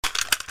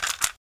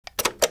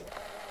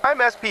I'm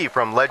SP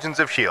from Legends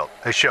of S.H.I.E.L.D.,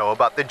 a show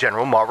about the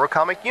general Marvel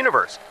comic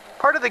universe,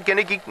 part of the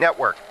Gonna Geek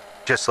Network,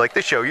 just like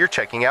the show you're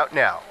checking out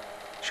now.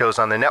 Shows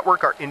on the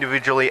network are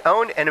individually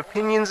owned and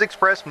opinions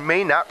expressed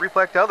may not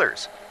reflect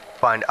others.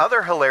 Find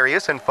other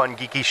hilarious and fun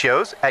geeky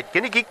shows at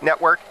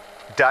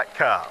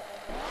GonnaGeekNetwork.com.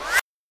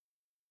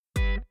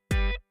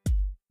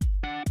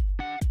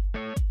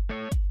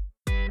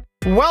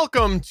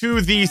 Welcome to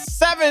the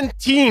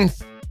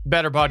 17th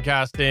Better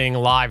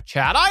Podcasting live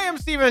chat. I am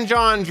Stephen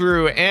John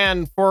Drew,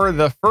 and for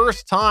the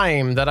first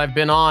time that I've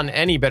been on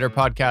any Better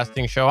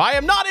Podcasting show, I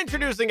am not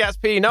introducing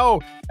SP.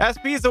 No,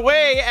 SP's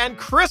away, and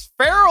Chris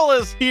Farrell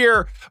is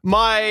here,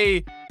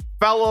 my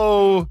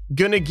fellow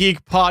Gonna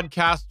Geek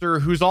podcaster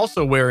who's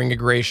also wearing a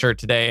gray shirt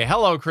today.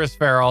 Hello, Chris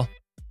Farrell.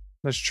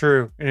 That's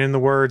true. And in the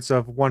words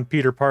of one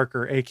Peter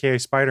Parker, aka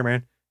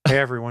Spider-Man, hey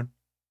everyone.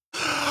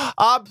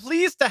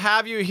 Pleased to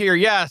have you here.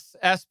 Yes,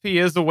 SP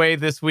is away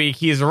this week.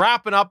 He's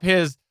wrapping up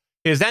his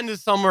end of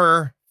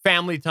summer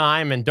family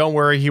time, and don't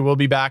worry, he will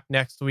be back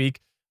next week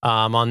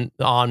on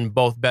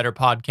both Better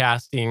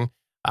Podcasting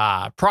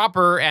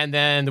proper, and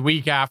then the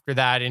week after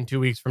that, in 2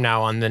 weeks from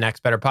now, on the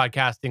next Better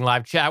Podcasting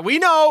live chat. We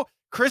know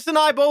Chris and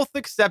I both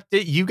accept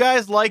it. You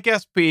guys like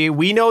SP.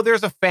 We know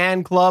there's a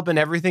fan club and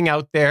everything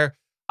out there.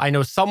 I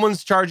know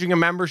someone's charging a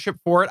membership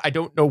for it. I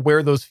don't know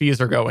where those fees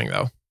are going,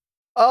 though.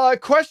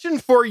 Question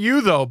for you,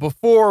 though,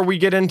 before we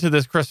get into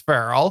this, Chris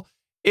Farrell.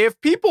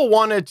 If people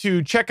wanted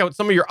to check out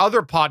some of your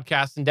other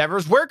podcast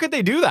endeavors, where could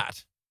they do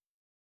that?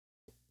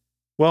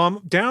 Well, I'm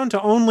down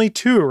to only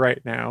 2 right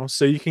now,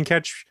 so you can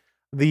catch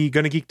the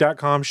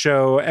GonnaGeek.com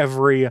show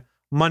every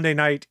Monday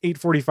night,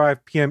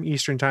 8:45 p.m.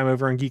 Eastern time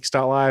over on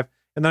Geeks.live.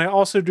 And then I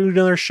also do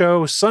another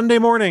show Sunday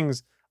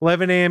mornings,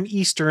 11 a.m.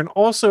 Eastern,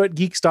 also at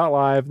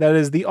Geeks.live. That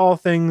is the All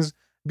Things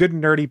Good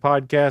and Nerdy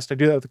podcast. I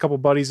do that with a couple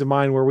buddies of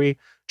mine where we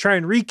try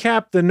and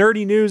recap the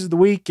nerdy news of the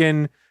week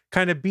and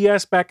kind of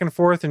BS back and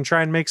forth and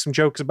try and make some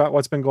jokes about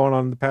what's been going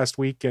on in the past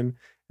week. And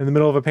in the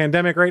middle of a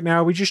pandemic right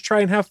now, we just try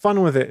and have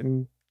fun with it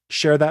and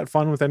share that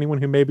fun with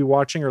anyone who may be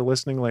watching or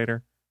listening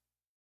later.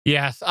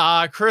 Yes,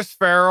 Chris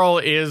Farrell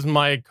is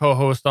my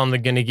co-host on the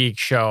Gonna Geek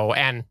show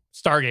and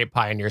Stargate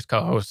Pioneers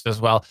co-host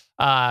as well.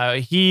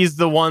 He's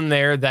the one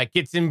there that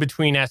gets in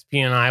between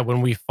SP and I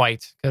when we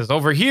fight, because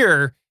over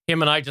here,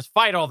 him and I just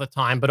fight all the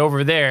time, but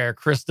over there,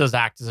 Chris does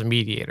act as a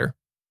mediator.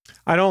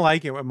 I don't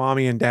like it when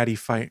mommy and daddy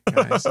fight,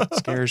 guys. It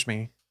scares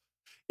me.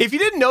 If you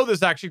didn't know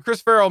this, actually,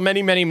 Chris Farrell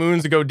many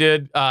moons ago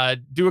did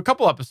do a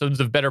couple episodes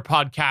of Better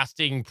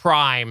Podcasting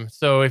Prime.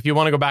 So if you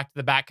want to go back to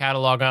the back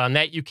catalog on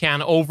that, you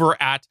can over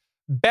at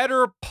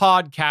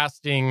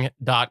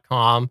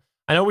betterpodcasting.com.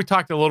 I know we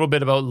talked a little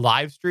bit about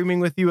live streaming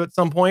with you at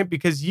some point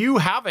because you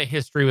have a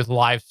history with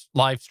live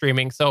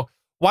streaming. So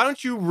why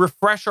don't you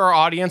refresh our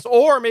audience,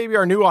 or maybe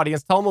our new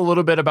audience, tell them a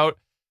little bit about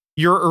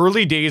your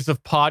early days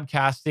of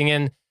podcasting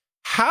and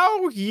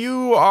how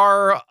you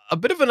are a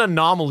bit of an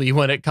anomaly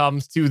when it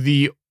comes to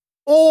the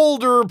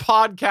older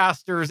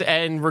podcasters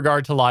in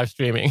regard to live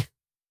streaming.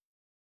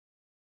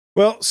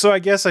 Well, so I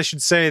guess I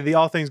should say the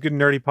All Things Good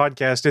and Nerdy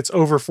podcast, it's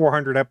over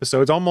 400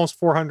 episodes, almost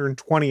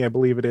 420, I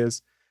believe it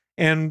is.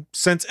 And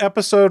since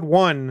episode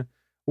 1,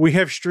 we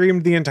have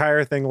streamed the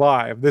entire thing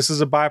live. This is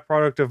a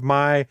byproduct of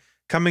my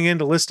coming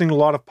into listening to a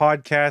lot of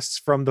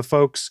podcasts from the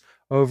folks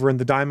over in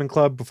the Diamond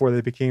Club before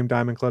they became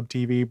Diamond Club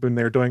TV, when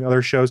they're doing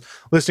other shows,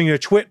 listening to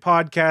Twit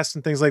podcasts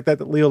and things like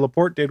that Leo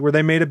Laporte did, where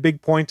they made a big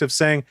point of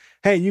saying,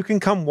 hey, you can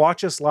come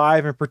watch us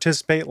live and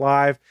participate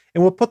live,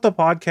 and we'll put the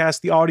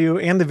podcast, the audio,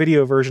 and the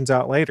video versions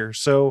out later.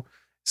 So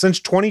since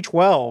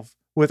 2012,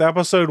 with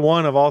episode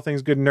 1 of All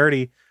Things Good and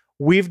Nerdy,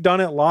 we've done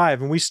it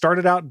live, and we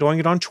started out doing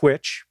it on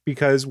Twitch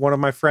because one of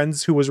my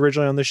friends who was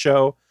originally on the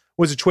show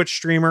was a Twitch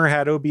streamer,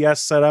 had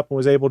OBS set up, and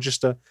was able just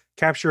to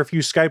capture a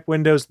few Skype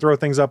windows, throw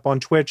things up on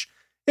Twitch.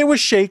 It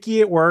was shaky.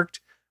 It worked.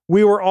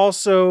 We were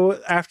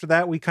also, after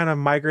that, we kind of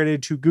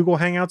migrated to Google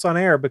Hangouts on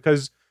Air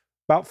because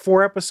about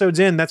 4 episodes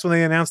in, that's when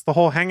they announced the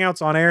whole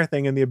Hangouts on Air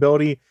thing and the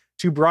ability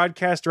to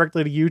broadcast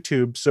directly to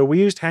YouTube. So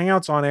we used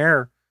Hangouts on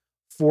Air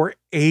for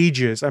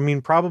ages. I mean,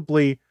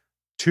 probably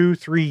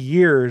 2-3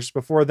 years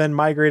before then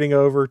migrating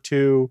over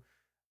to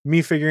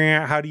me figuring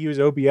out how to use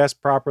OBS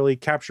properly,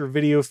 capture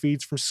video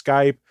feeds from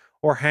Skype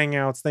or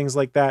Hangouts, things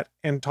like that,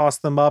 and toss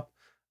them up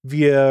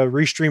via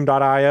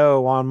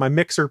Restream.io on my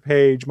Mixer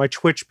page, my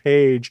Twitch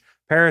page,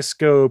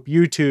 Periscope,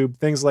 YouTube,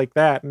 things like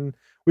that. And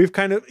we've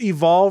kind of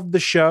evolved the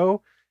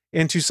show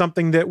into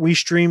something that we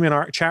stream in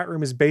our chat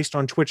room is based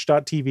on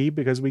Twitch.tv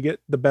because we get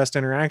the best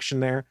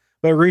interaction there,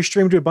 but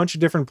restream to a bunch of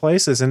different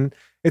places. And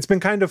it's been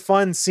kind of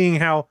fun seeing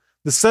how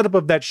the setup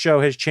of that show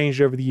has changed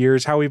over the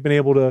years, how we've been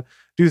able to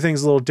do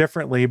things a little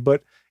differently.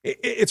 But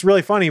it's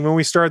really funny. When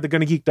we started the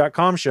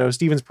GonnaGeek.com show,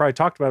 Steven's probably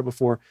talked about it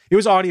before, it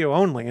was audio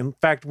only. In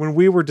fact, when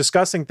we were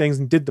discussing things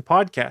and did the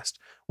podcast,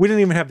 we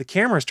didn't even have the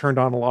cameras turned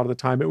on a lot of the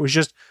time. It was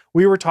just,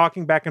 we were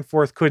talking back and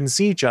forth, couldn't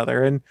see each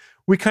other. And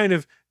we kind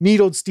of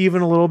needled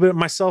Steven a little bit,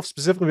 myself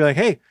specifically, be like,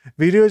 hey,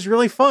 video is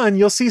really fun.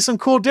 You'll see some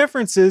cool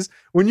differences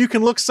when you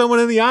can look someone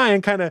in the eye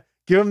and kind of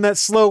give them that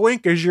slow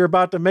wink as you're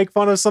about to make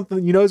fun of something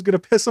that you know is going to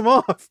piss them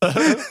off.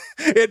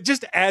 It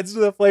just adds to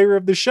the flavor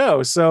of the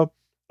show. So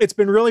it's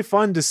been really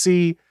fun to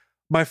see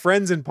my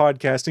friends in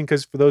podcasting,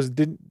 because for those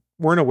that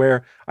weren't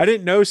aware, I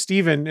didn't know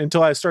Steven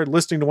until I started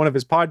listening to one of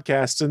his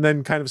podcasts, and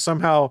then kind of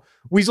somehow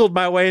weaseled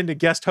my way into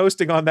guest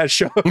hosting on that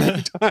show a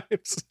few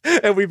times,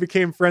 and we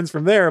became friends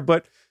from there.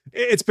 But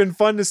it's been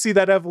fun to see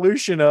that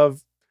evolution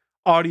of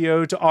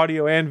audio to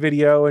audio and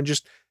video, and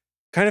just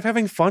kind of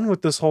having fun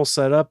with this whole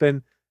setup.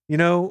 And, you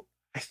know,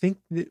 I think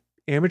that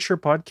amateur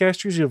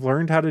podcasters who have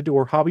learned how to do,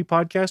 or hobby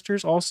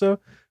podcasters also,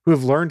 who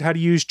have learned how to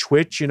use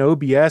Twitch and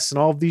OBS and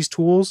all of these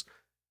tools,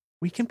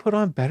 we can put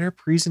on better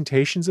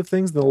presentations of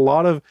things than a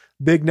lot of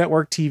big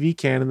network TV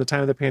can in the time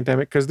of the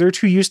pandemic, because they're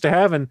too used to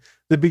having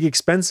the big,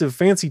 expensive,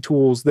 fancy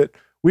tools that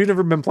we've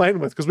never been playing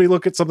with, because we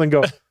look at something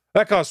and go,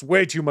 that costs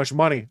way too much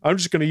money. I'm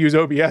just going to use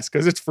OBS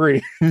because it's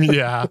free.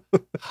 Yeah.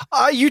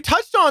 You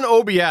touched on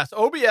OBS.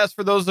 OBS,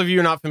 for those of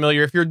you not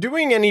familiar, if you're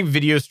doing any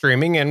video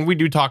streaming, and we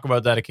do talk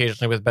about that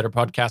occasionally with Better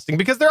Podcasting,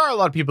 because there are a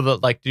lot of people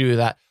that like to do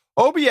that.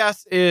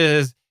 OBS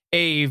is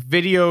a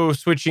video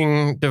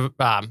switching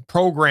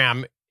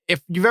program.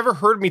 If you've ever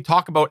heard me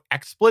talk about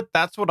XSplit,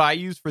 that's what I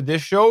use for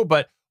this show,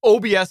 but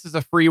OBS is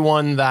a free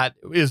one that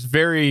is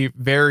very,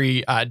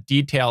 very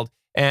detailed,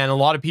 and a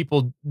lot of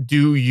people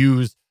do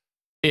use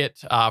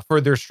it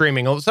for their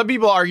streaming. Some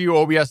people argue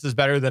OBS is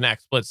better than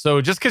XSplit. So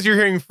just because you're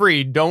hearing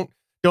free, don't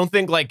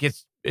think like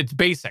it's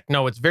basic.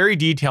 No, it's very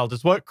detailed.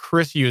 It's what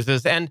Chris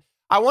uses. And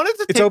I wanted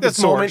to take this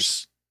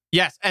moment.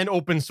 Yes, and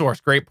open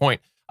source. Great point.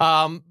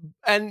 And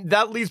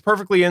that leads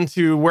perfectly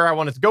into where I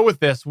wanted to go with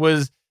this.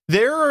 Was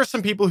there are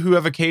some people who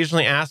have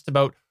occasionally asked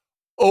about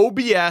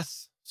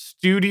OBS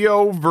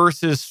Studio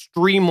versus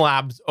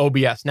Streamlabs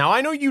OBS. Now,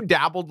 I know you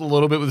dabbled a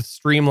little bit with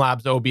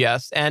Streamlabs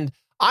OBS, and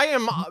I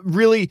am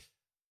really,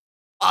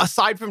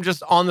 aside from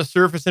just on the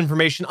surface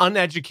information,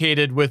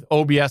 uneducated with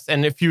OBS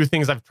and a few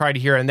things I've tried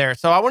here and there.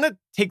 So I want to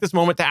take this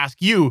moment to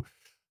ask you,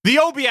 the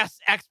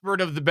OBS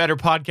expert of the Better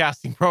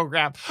Podcasting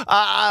program,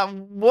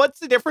 what's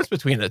the difference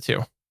between the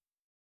two?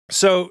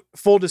 So,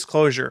 full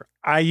disclosure,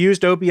 I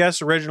used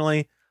OBS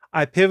originally.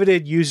 I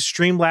pivoted, used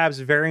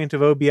Streamlabs variant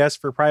of OBS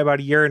for probably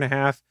about a year and a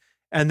half,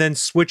 and then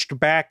switched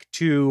back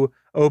to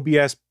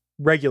OBS,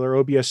 regular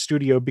OBS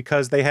Studio,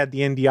 because they had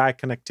the NDI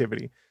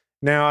connectivity.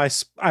 Now,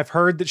 I've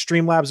heard that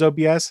Streamlabs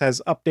OBS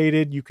has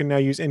updated. You can now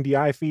use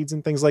NDI feeds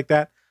and things like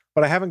that,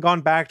 but I haven't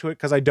gone back to it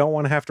because I don't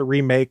want to have to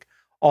remake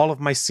all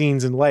of my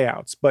scenes and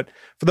layouts. But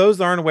for those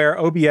that aren't aware,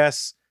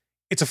 OBS,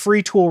 it's a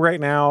free tool right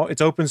now.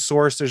 It's open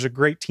source. There's a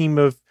great team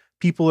of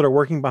people that are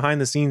working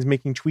behind the scenes,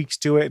 making tweaks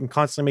to it and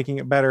constantly making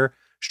it better.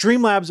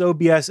 Streamlabs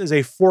OBS is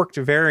a forked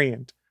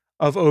variant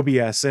of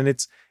OBS, and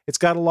it's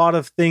got a lot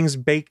of things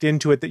baked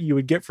into it that you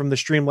would get from the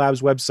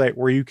Streamlabs website,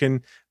 where you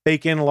can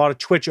bake in a lot of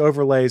Twitch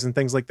overlays and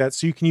things like that.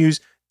 So you can use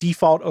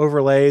default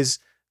overlays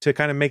to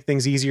kind of make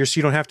things easier, so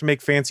you don't have to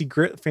make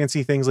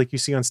fancy things like you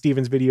see on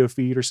Steven's video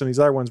feed or some of these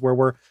other ones where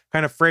we're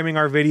kind of framing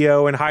our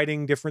video and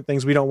hiding different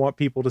things we don't want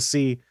people to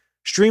see.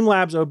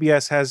 Streamlabs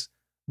OBS has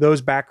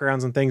those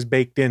backgrounds and things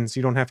baked in, so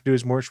you don't have to do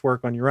as much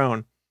work on your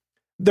own.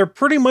 They're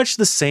pretty much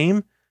the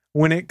same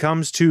when it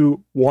comes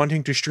to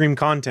wanting to stream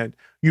content.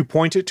 You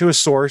point it to a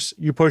source,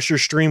 you push your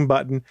stream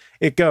button,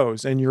 it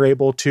goes, and you're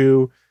able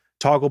to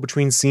toggle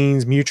between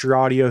scenes, mute your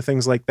audio,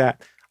 things like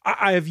that.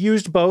 I have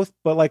used both,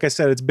 but like I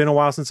said, it's been a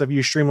while since I've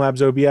used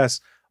Streamlabs OBS.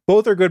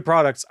 Both are good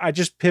products. I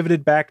just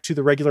pivoted back to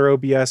the regular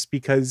OBS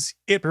because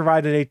it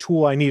provided a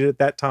tool I needed at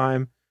that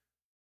time,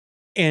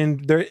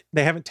 and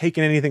they haven't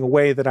taken anything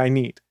away that I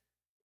need.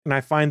 And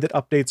I find that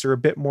updates are a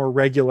bit more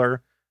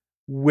regular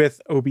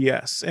with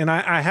OBS. And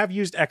I have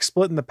used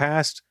XSplit in the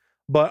past,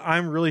 but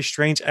I'm really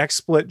strange.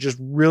 XSplit just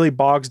really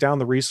bogs down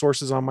the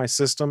resources on my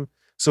system,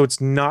 so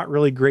it's not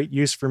really great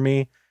use for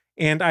me.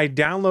 And I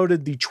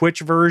downloaded the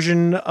Twitch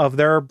version of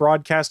their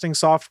broadcasting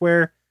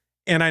software,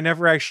 and I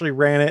never actually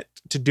ran it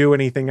to do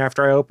anything.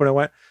 After I opened it, I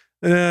went,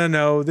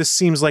 no, this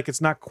seems like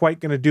it's not quite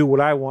going to do what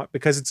I want,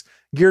 because it's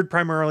geared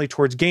primarily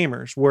towards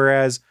gamers,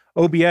 whereas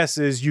OBS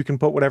is you can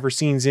put whatever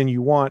scenes in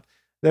you want.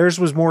 Theirs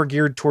was more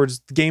geared towards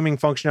the gaming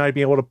functionality,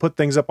 being able to put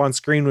things up on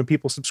screen when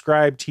people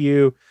subscribe to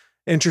you,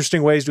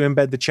 interesting ways to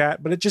embed the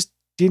chat, but it just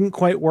didn't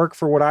quite work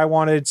for what I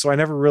wanted, so I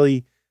never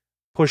really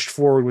pushed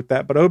forward with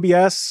that. But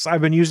OBS,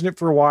 I've been using it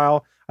for a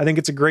while. I think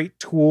it's a great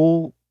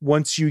tool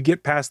once you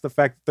get past the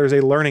fact that there's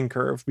a learning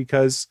curve,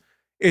 because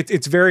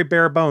it's very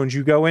bare bones.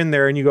 You go in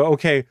there and you go,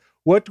 okay,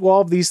 what do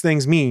all of these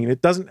things mean?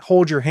 It doesn't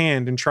hold your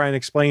hand and try and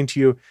explain to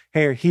you,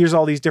 hey, here's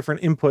all these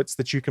different inputs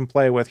that you can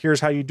play with.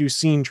 Here's how you do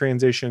scene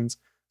transitions,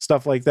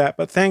 stuff like that.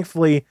 But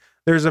thankfully,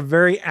 there's a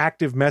very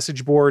active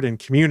message board and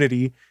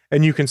community,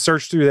 and you can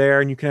search through there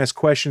and you can ask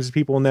questions to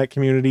people in that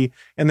community.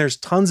 And there's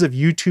tons of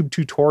YouTube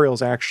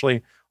tutorials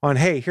actually on,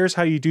 hey, here's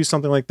how you do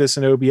something like this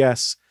in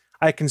OBS.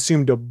 I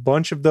consumed a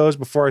bunch of those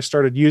before I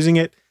started using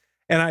it,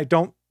 and I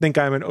don't think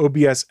I'm an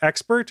OBS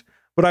expert,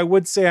 but I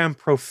would say I'm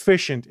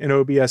proficient in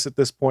OBS at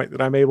this point,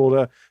 that I'm able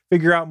to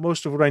figure out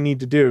most of what I need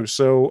to do.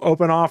 So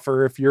open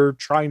offer, if you're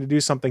trying to do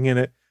something in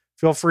it,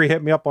 feel free to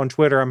hit me up on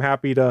Twitter. I'm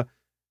happy to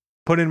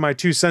put in my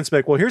 2 cents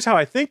back. Well, here's how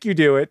I think you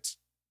do it.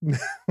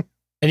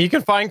 And you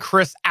can find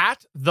Chris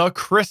at the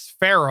Chris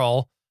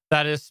Ferrell.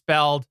 That is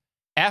spelled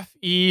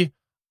Ferrell.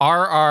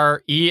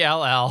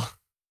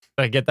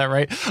 Did I get that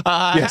right?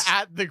 Yes.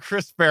 At the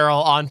Chris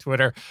Ferrell on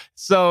Twitter.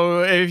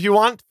 So if you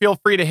want, feel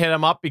free to hit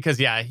him up because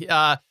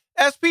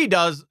SP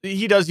does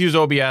use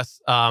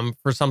OBS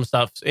for some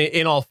stuff.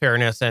 In all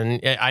fairness, and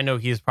I know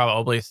he's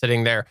probably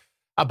sitting there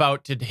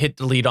about to hit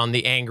delete on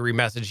the angry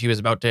message he was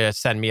about to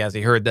send me as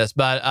he heard this.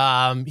 But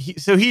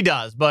he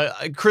does.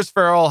 But Chris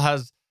Ferrell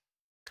has.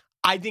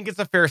 I think it's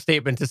a fair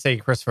statement to say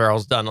Chris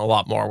Ferrell's done a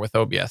lot more with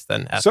OBS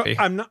than SP. So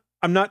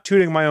I'm not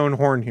tooting my own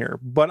horn here,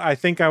 but I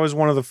think I was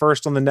one of the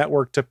first on the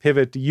network to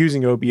pivot to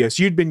using OBS.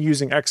 You'd been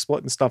using XSplit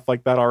and stuff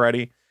like that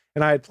already,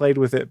 and I had played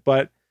with it.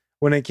 But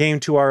when it came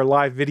to our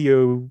live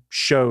video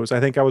shows, I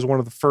think I was one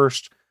of the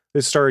first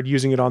that started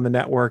using it on the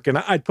network. And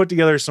I'd put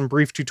together some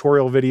brief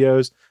tutorial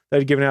videos that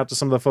I'd given out to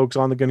some of the folks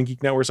on the Gonna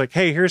Geek Network. It's like,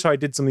 hey, here's how I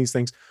did some of these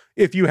things.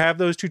 If you have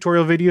those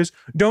tutorial videos,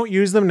 don't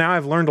use them now.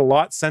 I've learned a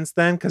lot since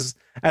then, because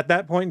at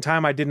that point in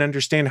time, I didn't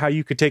understand how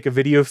you could take a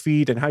video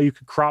feed and how you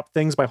could crop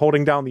things by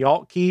holding down the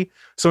Alt key.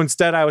 So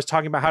instead, I was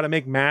talking about how to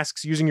make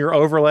masks using your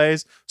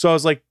overlays. So I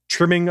was like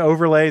trimming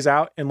overlays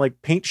out and like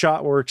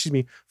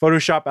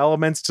Photoshop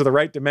elements to the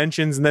right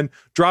dimensions and then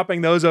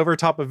dropping those over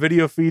top of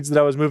video feeds that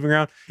I was moving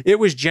around. It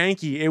was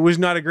janky. It was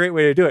not a great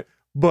way to do it,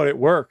 but it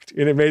worked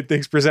and it made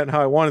things present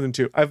how I wanted them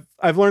to.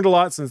 I've learned a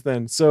lot since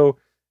then. So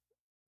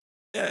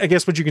I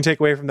guess what you can take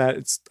away from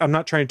that, I'm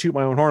not trying to toot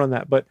my own horn on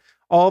that, but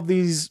all of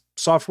these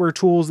software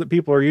tools that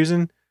people are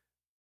using,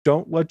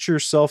 don't let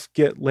yourself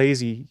get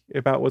lazy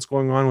about what's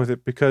going on with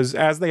it, because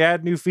as they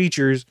add new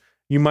features,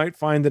 you might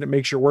find that it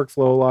makes your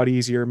workflow a lot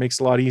easier. It makes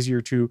it a lot easier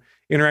to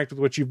interact with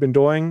what you've been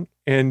doing.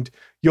 And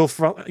you'll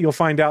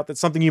find out that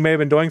something you may have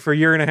been doing for a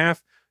year and a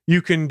half,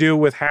 you can do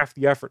with half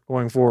the effort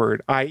going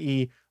forward,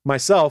 i.e.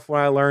 myself,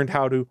 when I learned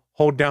how to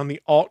hold down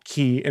the Alt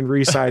key and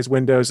resize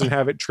windows and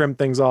have it trim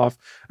things off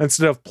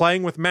instead of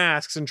playing with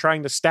masks and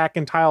trying to stack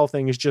and tile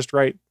things just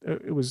right.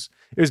 It was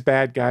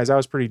bad, guys. I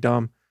was pretty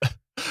dumb.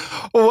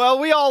 Well,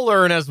 we all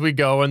learn as we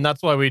go, and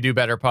that's why we do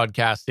better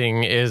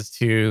podcasting, is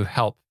to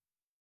help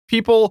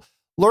people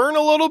learn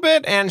a little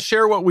bit and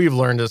share what we've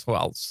learned as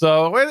well.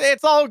 So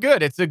it's all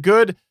good. It's a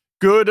good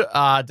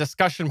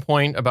discussion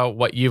point about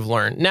what you've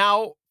learned.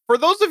 Now, for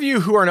those of you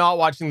who are not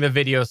watching the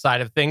video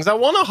side of things, I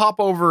want to hop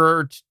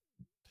over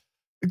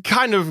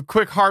kind of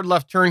quick hard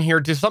left turn here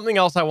to something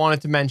else I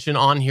wanted to mention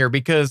on here,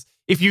 because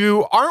if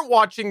you aren't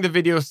watching the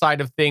video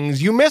side of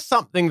things, you missed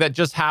something that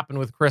just happened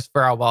with Chris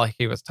Ferrell while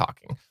he was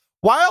talking.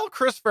 While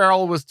Chris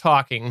Ferrell was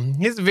talking,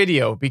 his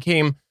video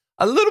became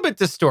a little bit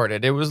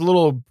distorted. It was a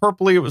little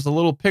purpley, it was a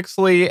little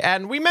pixely,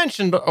 and we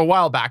mentioned a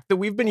while back that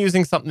we've been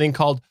using something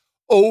called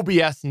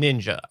OBS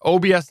Ninja.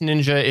 OBS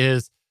Ninja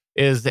is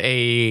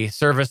a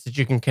service that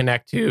you can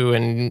connect to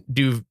and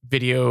do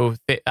video,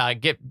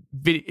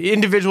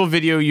 individual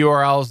video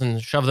URLs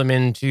and shove them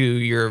into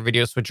your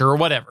video switcher or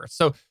whatever.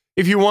 So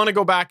if you want to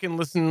go back and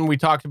listen, we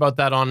talked about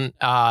that on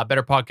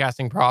Better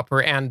Podcasting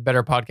Proper and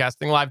Better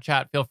Podcasting Live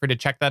Chat. Feel free to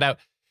check that out.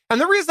 And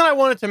the reason I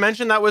wanted to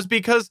mention that was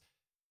because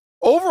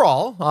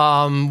overall,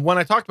 when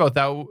I talked about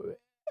that,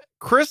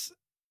 Chris,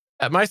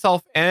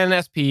 myself, and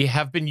SP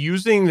have been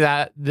using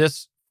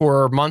this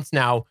for months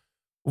now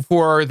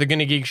for the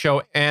Gonna Geek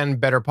Show and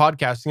Better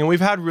Podcasting, and we've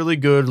had really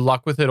good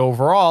luck with it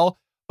overall.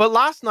 But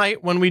last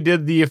night, when we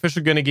did the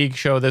official Gonna Geek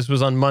Show, this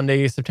was on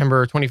Monday,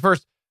 September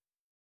 21st,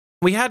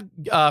 we had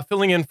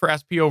filling in for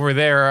SP over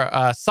there,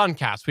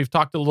 Suncast. We've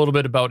talked a little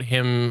bit about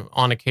him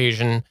on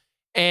occasion,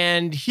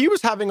 and he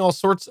was having all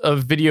sorts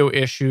of video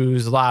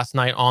issues last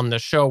night on the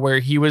show where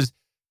he was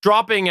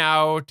dropping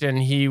out, and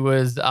he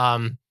was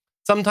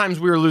sometimes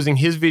we were losing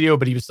his video,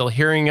 but he was still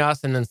hearing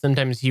us, and then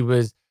sometimes he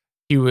was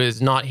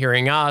not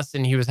hearing us,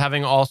 and he was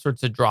having all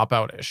sorts of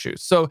dropout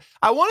issues. So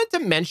I wanted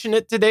to mention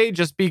it today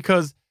just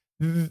because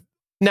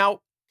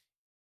now,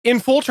 in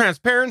full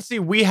transparency,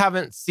 we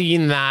haven't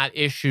seen that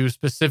issue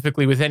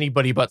specifically with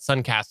anybody but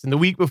Suncast. And the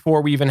week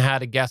before, we even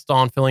had a guest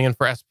on filling in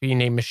for SP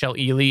named Michelle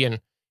Ely, and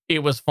it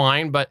was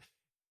fine. But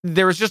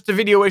there was just a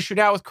video issue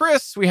now with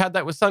Chris. We had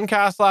that with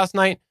Suncast last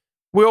night.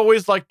 We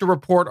always like to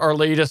report our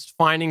latest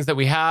findings that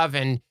we have,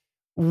 and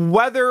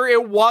whether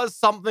it was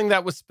something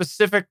that was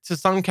specific to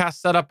Suncast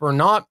setup or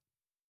not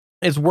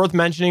is worth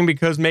mentioning,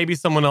 because maybe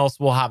someone else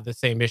will have the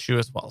same issue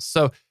as well.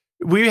 So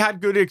we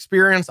had good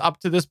experience up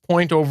to this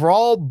point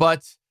overall,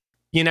 but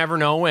you never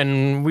know.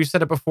 And we've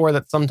said it before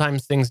that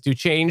sometimes things do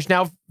change.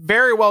 Now,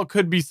 very well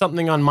could be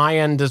something on my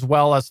end as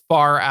well, as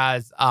far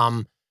as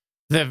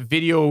the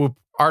video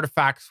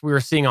artifacts we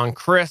were seeing on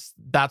Chris.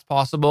 That's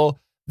possible.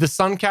 The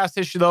Suncast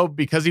issue, though,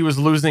 because he was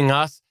losing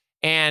us,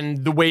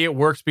 and the way it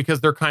works,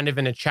 because they're kind of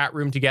in a chat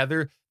room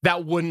together,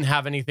 that wouldn't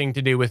have anything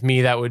to do with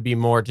me. That would be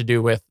more to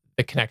do with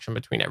the connection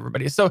between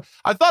everybody. So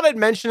I thought I'd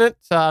mention it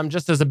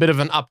just as a bit of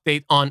an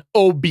update on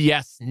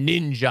OBS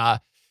Ninja.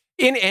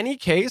 In any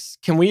case,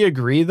 can we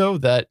agree, though,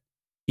 that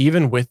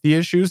even with the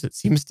issues, it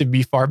seems to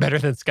be far better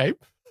than Skype?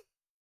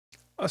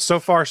 So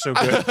far, so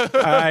good.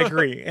 I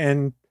agree.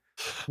 And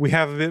we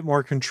have a bit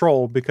more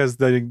control because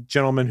the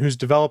gentleman who's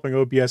developing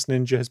OBS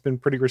Ninja has been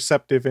pretty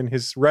receptive in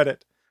his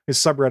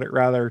subreddit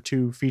rather,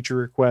 to feature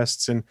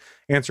requests and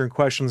answering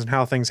questions and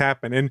how things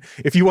happen. And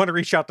if you want to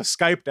reach out to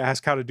Skype to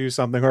ask how to do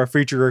something or a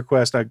feature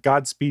request,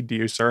 Godspeed to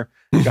you, sir.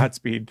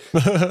 Godspeed.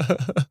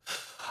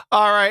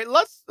 All right,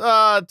 let's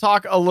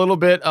talk a little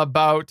bit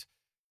about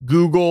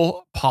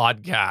Google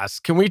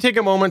Podcasts. Can we take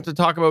a moment to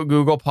talk about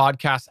Google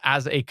Podcasts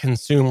as a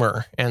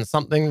consumer, and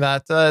something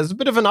that is a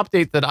bit of an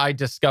update that I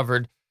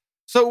discovered?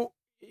 So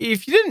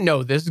if you didn't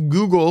know this,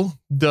 Google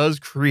does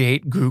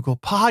create Google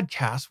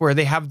Podcasts, where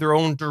they have their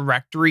own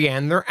directory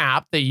and their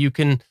app that you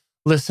can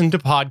listen to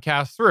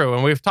podcasts through.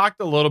 And we've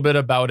talked a little bit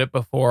about it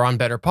before on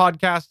Better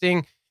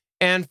Podcasting.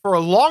 And for a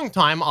long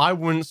time, I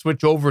wouldn't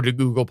switch over to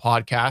Google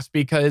Podcasts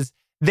because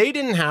they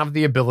didn't have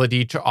the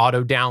ability to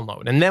auto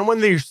download. And then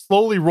when they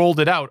slowly rolled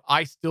it out,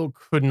 I still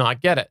could not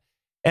get it.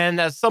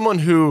 And as someone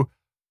who,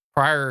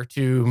 prior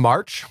to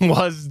March,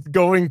 was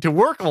going to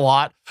work a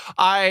lot,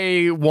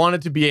 I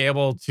wanted to be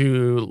able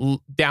to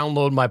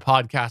download my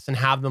podcasts and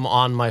have them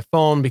on my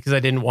phone because I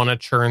didn't want to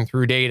churn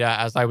through data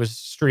as I was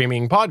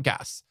streaming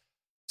podcasts.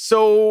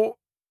 So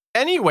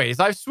anyways,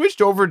 I've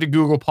switched over to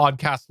Google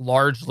Podcasts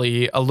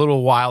largely a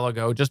little while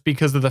ago, just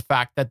because of the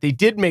fact that they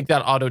did make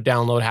that auto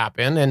download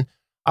happen. And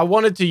I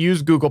wanted to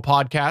use Google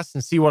Podcasts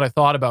and see what I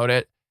thought about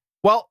it.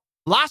 Well,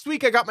 last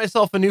week I got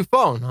myself a new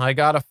phone. I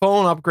got a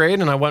phone upgrade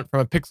and I went from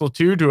a Pixel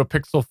 2 to a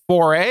Pixel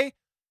 4a.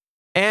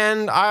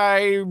 And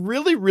I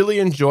really, really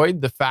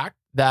enjoyed the fact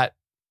that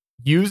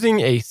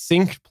using a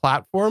synced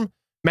platform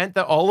meant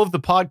that all of the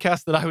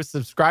podcasts that I was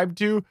subscribed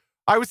to,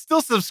 I was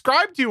still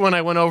subscribed to when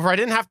I went over. I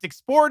didn't have to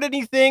export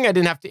anything. I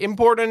didn't have to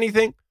import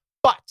anything.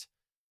 But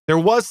there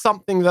was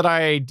something that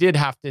I did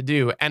have to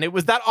do, and it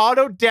was that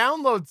auto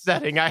download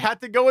setting. I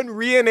had to go and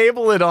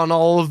re-enable it on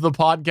all of the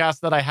podcasts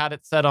that I had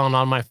it set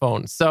on my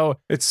phone. So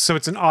it's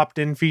an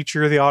opt-in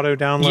feature, the auto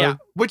download. Yeah,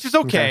 which is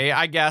okay,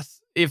 I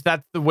guess, if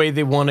that's the way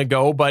they want to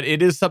go. But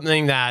it is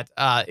something that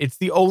it's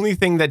the only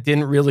thing that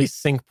didn't really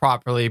sync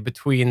properly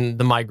between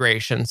the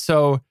migration.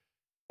 So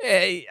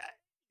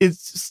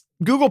it's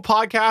Google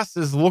Podcasts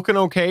is looking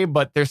okay,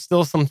 but there's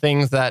still some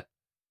things that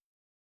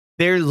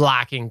they're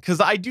lacking. Because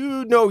I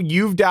do know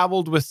you've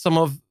dabbled with some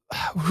of,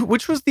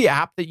 which was the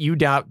app that you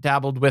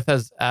dabbled with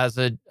as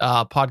a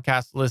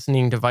podcast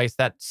listening device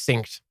that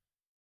synced,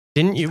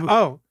 didn't you?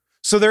 Oh,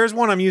 so there's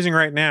one I'm using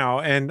right now,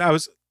 and I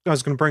was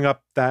going to bring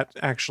up that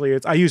actually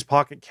I use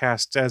Pocket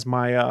Casts as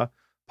my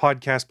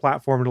podcast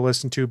platform to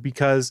listen to,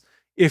 because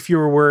if you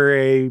were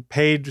a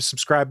paid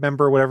subscribe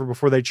member or whatever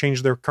before they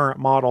changed their current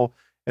model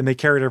and they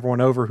carried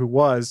everyone over who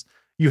was,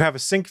 you have a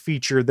sync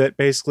feature that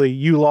basically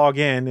you log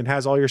in and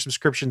has all your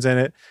subscriptions in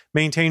it,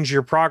 maintains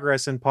your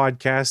progress in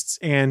podcasts,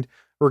 and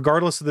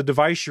regardless of the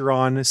device you're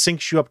on,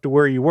 syncs you up to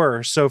where you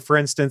were. So for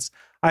instance,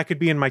 I could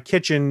be in my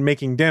kitchen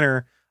making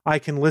dinner. I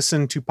can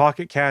listen to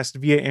Pocket Cast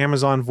via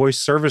Amazon Voice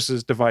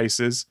Services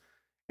devices,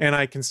 and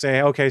I can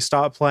say, okay,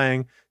 stop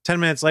playing. 10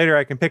 minutes later,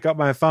 I can pick up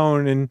my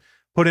phone and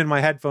put in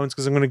my headphones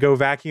because I'm going to go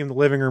vacuum the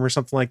living room or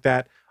something like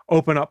that.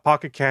 Open up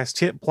Pocket Cast,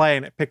 hit play,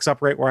 and it picks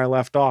up right where I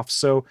left off.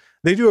 So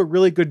they do a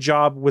really good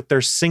job with their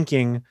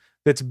syncing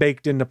that's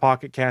baked into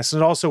Pocket Cast.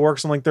 And it also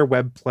works on like their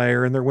web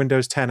player and their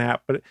Windows 10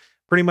 app. But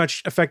pretty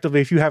much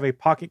effectively, if you have a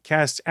Pocket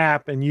Cast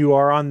app and you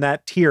are on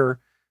that tier,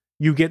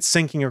 you get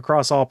syncing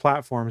across all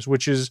platforms,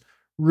 which is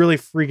really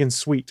freaking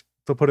sweet,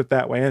 to put it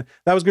that way. And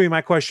that was going to be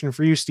my question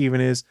for you,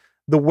 Stephen, is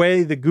the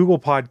way the Google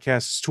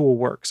Podcasts tool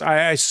works.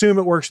 I assume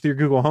it works with your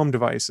Google Home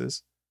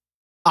devices.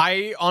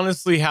 I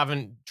honestly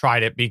haven't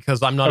tried it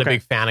because I'm not a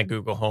big fan of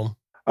Google Home.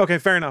 Okay,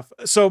 fair enough.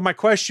 So my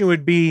question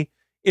would be,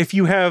 if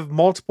you have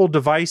multiple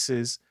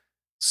devices,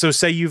 so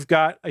say you've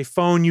got a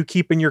phone you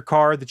keep in your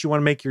car that you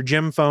want to make your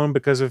gym phone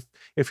because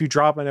if you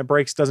drop it and it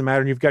breaks, doesn't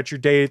matter, and you've got your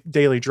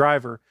daily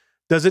driver,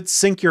 does it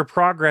sync your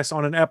progress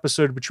on an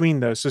episode between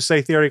those? So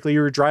say theoretically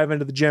you were driving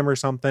to the gym or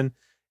something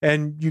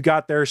and you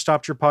got there,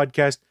 stopped your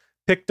podcast,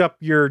 picked up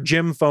your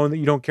gym phone that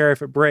you don't care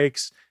if it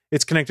breaks,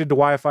 it's connected to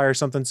Wi-Fi or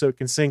something so it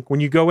can sync. When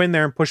you go in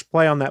there and push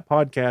play on that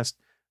podcast,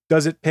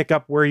 does it pick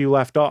up where you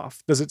left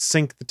off? Does it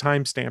sync the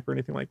timestamp or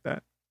anything like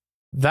that?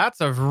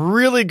 That's a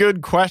really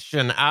good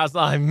question as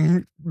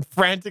I'm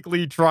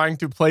frantically trying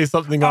to play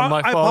something on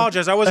my phone. I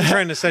apologize. I wasn't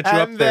trying to set you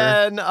up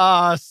there. And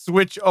then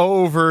switch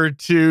over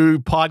to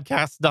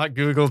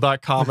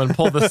podcast.google.com and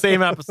pull the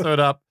same episode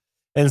up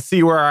and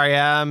see where I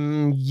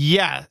am.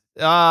 Yeah.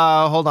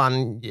 Hold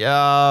on.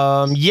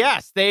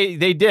 Yes, they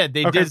did.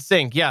 They did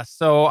sync. Yes.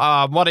 So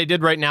what I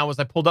did right now was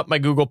I pulled up my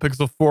Google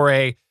Pixel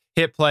 4a,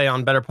 hit play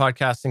on Better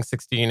Podcasting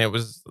 16.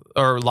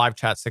 Or Live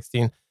Chat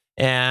 16.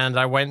 And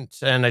I went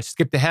and I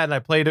skipped ahead and I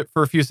played it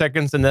for a few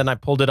seconds. And then I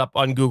pulled it up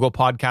on Google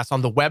Podcasts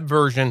on the web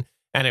version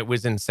and it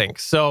was in sync.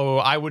 So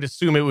I would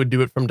assume it would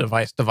do it from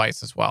device to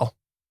device as well.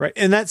 Right.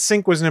 And that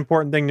sync was an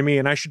important thing to me.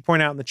 And I should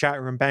point out in the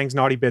chat room, Bangs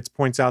Naughty Bits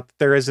points out that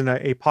there isn't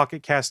a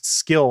Pocket Cast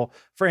skill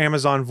for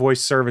Amazon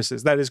Voice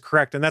Services. That is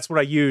correct. And that's what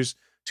I use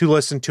to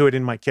listen to it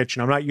in my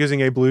kitchen. I'm not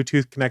using a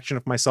Bluetooth connection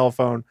of my cell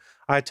phone.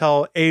 I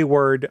tell A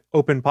Word,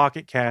 open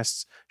Pocket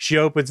Casts. She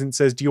opens and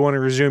says, do you want to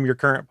resume your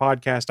current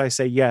podcast? I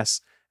say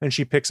yes. And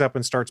she picks up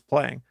and starts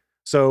playing.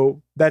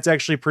 So that's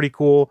actually pretty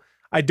cool.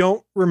 I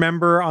don't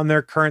remember on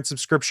their current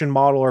subscription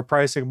model or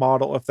pricing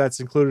model if that's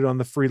included on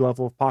the free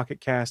level of Pocket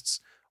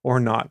Casts or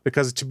not.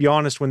 Because to be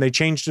honest, when they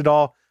changed it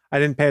all, I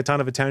didn't pay a ton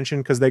of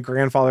attention because they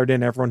grandfathered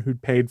in everyone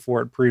who'd paid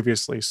for it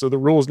previously. So the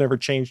rules never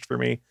changed for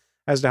me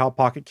as to how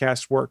Pocket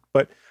Casts work.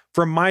 But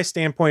from my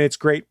standpoint, it's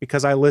great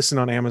because I listen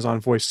on Amazon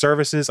Voice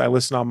Services, I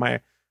listen on my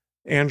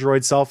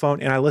Android cell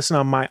phone, and I listen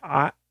on my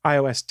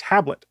iOS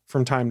tablet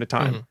from time to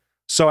time. Mm-hmm.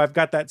 So I've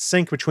got that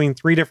sync between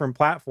 3 different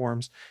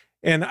platforms,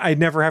 and I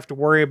never have to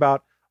worry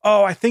about,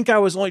 oh, I think I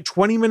was only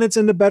 20 minutes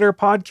into Better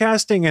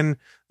Podcasting, and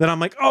then I'm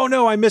like, oh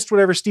no, I missed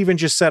whatever Steven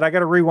just said. I got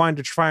to rewind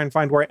to try and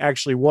find where I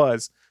actually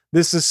was.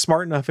 This is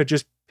smart enough. It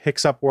just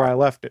picks up where I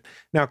left it.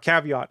 Now,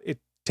 caveat, it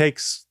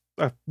takes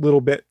a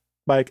little bit,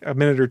 like a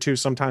minute or two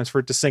sometimes for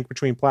it to sync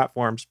between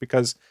platforms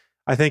because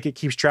I think it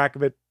keeps track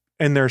of it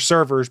in their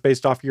servers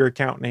based off your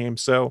account name.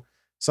 So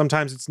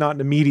sometimes it's not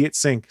an immediate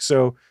sync.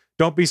 So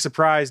don't be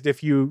surprised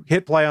if you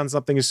hit play on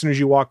something as soon as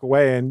you walk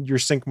away and your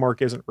sync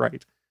mark isn't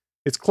right.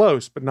 It's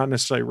close, but not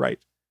necessarily right.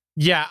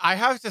 Yeah, I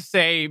have to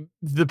say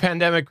the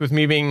pandemic with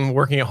me being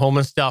working at home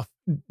and stuff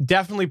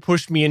definitely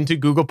pushed me into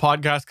Google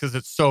Podcasts because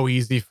it's so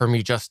easy for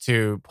me just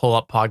to pull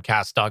up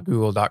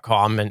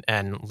podcast.google.com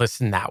and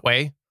listen that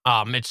way.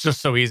 It's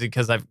just so easy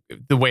because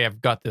the way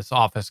I've got this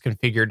office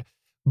configured.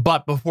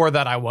 But before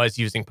that, I was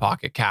using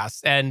Pocket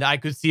Casts, and I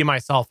could see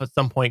myself at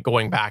some point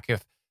going back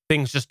if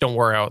things just don't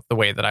work out the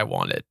way that I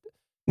wanted.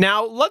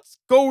 Now, let's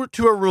go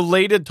to a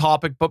related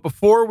topic. But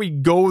before we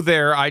go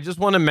there, I just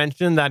want to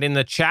mention that in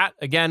the chat,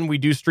 again, we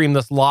do stream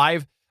this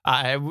live.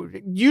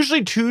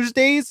 Usually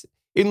Tuesdays,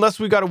 unless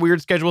we got a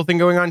weird schedule thing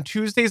going on,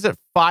 Tuesdays at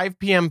 5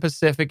 p.m.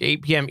 Pacific,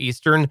 8 p.m.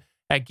 Eastern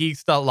at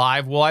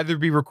Geeks.live. We'll either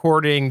be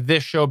recording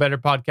this show, Better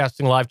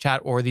Podcasting Live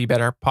Chat, or the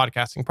Better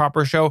Podcasting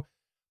Proper Show.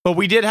 But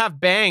we did have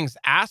Bangs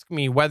ask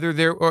me whether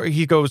there, or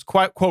he goes,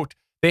 quote,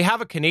 they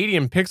have a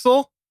Canadian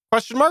Pixel, ?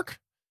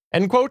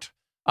 End quote.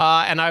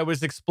 And I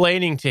was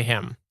explaining to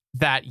him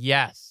that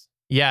yes,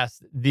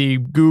 the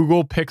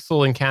Google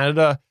Pixel in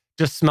Canada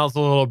just smells a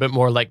little bit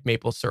more like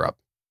maple syrup.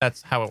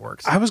 That's how it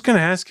works. I was going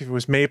to ask if it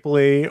was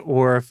mapley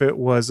or if it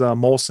was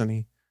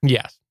Molson-y.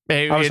 Yes.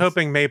 I was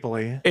hoping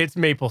mapley. It's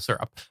maple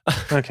syrup.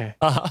 Okay.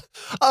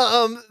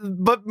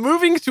 But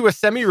moving to a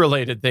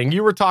semi-related thing,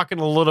 you were talking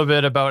a little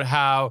bit about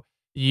how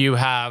you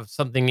have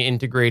something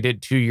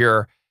integrated to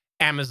your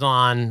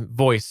Amazon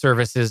Voice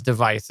Services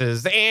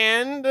devices.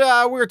 And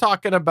we were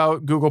talking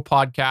about Google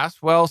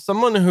Podcasts. Well,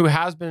 someone who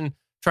has been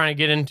trying to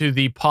get into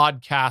the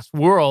podcast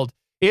world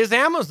is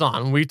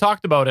Amazon. We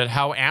talked about it,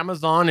 how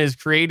Amazon is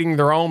creating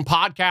their own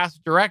podcast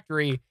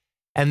directory.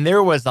 And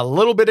there was a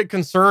little bit of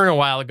concern a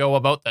while ago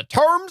about the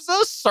terms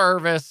of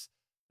service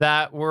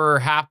that were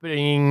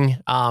happening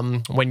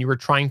when you were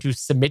trying to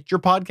submit your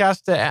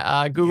podcast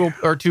to Google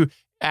or to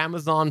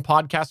Amazon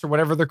Podcast or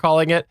whatever they're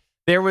calling it.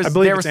 I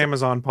believe it's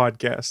Amazon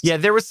Podcast. Yeah,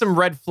 there was some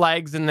red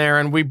flags in there,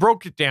 and we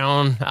broke it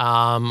down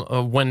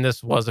when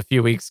this was a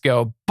few weeks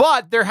ago.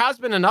 But there has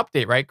been an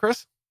update, right,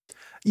 Chris?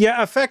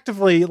 Yeah,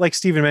 effectively, like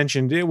Steven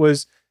mentioned, there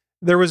was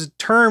a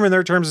term in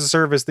their terms of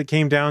service that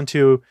came down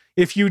to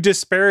if you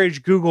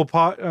disparage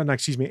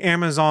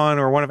Amazon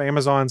or one of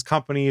Amazon's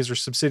companies or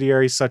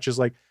subsidiaries, such as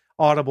like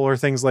Audible or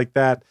things like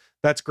that,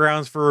 that's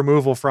grounds for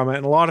removal from it.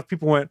 And a lot of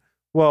people went,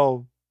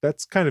 well,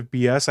 that's kind of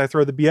BS. I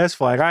throw the BS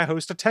flag. I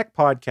host a tech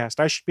podcast.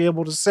 I should be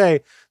able to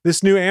say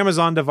this new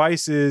Amazon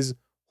device is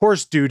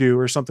horse doo-doo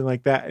or something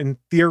like that. And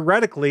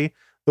theoretically,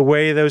 the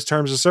way those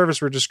terms of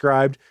service were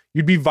described,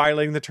 you'd be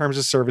violating the terms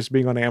of service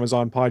being on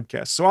Amazon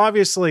Podcasts. So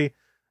obviously,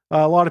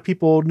 a lot of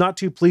people not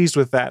too pleased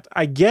with that.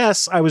 I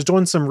guess I was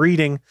doing some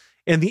reading,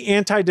 and the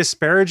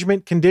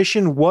anti-disparagement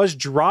condition was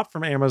dropped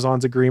from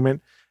Amazon's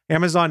agreement.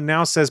 Amazon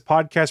now says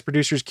podcast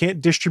producers can't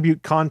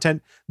distribute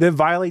content that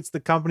violates the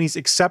company's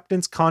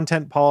acceptance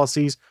content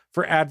policies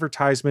for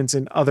advertisements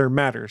and other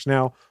matters.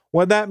 Now,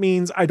 what that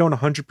means, I don't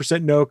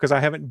 100% know because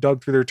I haven't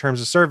dug through their terms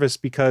of service,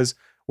 because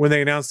when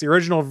they announced the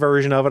original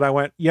version of it, I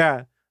went,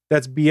 yeah,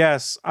 that's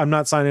BS. I'm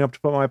not signing up to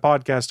put my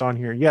podcast on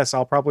here. Yes,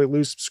 I'll probably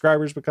lose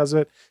subscribers because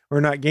of it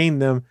or not gain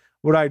them.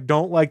 But I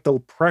don't like the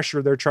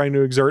pressure they're trying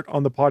to exert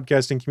on the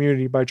podcasting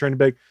community by trying to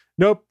be like,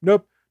 nope,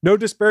 no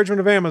disparagement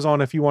of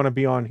Amazon if you want to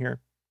be on here.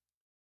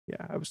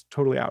 Yeah, I was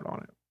totally out on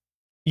it.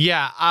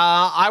 Yeah,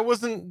 I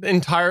wasn't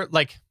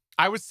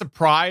I was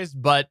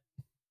surprised, but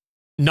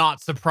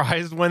not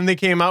surprised when they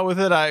came out with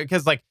it.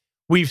 Because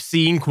we've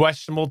seen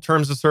questionable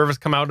terms of service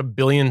come out a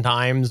billion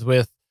times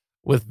with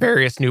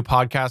various new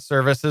podcast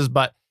services,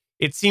 but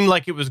it seemed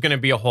like it was going to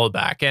be a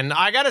holdback. And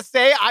I got to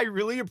say, I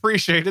really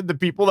appreciated the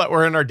people that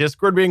were in our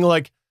Discord being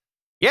like,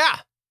 yeah,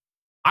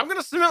 I'm going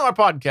to submit my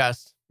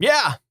podcast.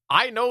 Yeah,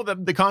 I know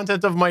that the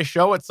content of my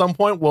show at some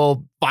point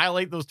will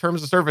violate those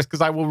terms of service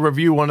because I will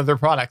review one of their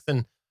products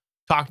and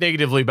talk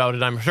negatively about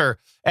it, I'm sure.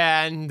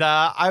 And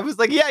I was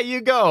like, yeah,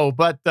 you go.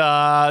 But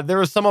there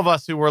were some of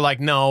us who were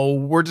like, no,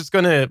 we're just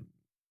going to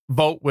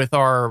vote with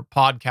our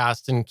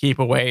podcast and keep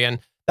away. And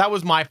that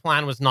was my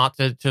plan, was not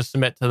to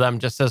submit to them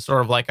just as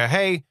sort of like a,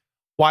 hey,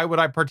 why would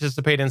I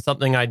participate in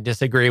something I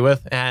disagree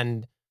with?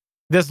 And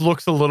this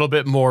looks a little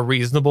bit more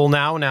reasonable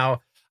now. Now,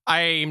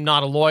 I'm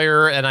not a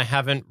lawyer and I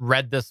haven't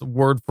read this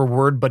word for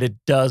word, but it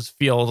does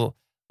feel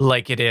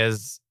like it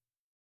is.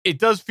 It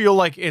does feel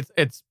like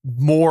it's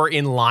more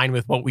in line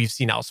with what we've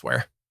seen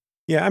elsewhere.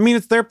 Yeah, I mean,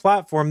 it's their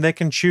platform. They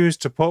can choose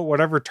to put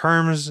whatever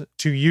terms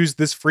to use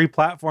this free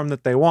platform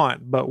that they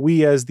want. But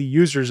we, as the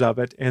users of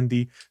it and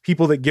the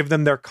people that give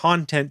them their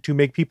content to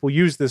make people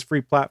use this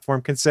free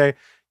platform, can say,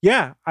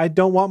 yeah, I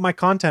don't want my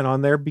content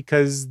on there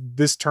because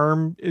this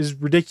term is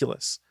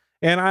ridiculous.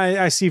 And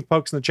I see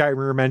folks in the chat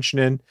room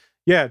mentioning,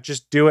 yeah,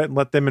 just do it and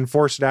let them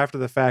enforce it after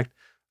the fact.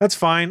 That's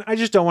fine. I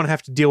just don't want to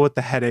have to deal with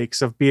the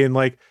headaches of being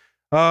like,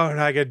 oh,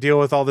 and I got to deal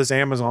with all this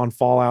Amazon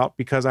fallout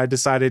because I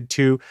decided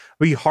to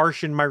be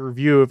harsh in my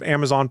review of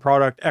Amazon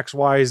product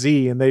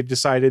XYZ, and they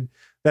decided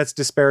that's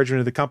disparagement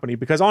of the company.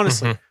 Because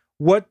honestly,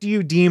 what do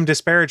you deem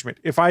disparagement?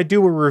 If I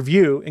do a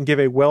review and give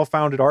a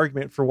well-founded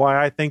argument for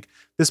why I think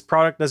this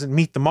product doesn't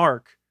meet the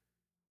mark,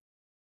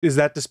 is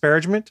that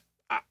disparagement?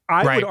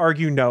 I would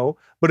argue no,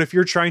 but if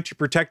you're trying to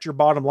protect your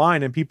bottom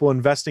line and people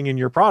investing in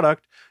your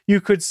product, you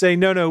could say,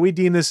 no, we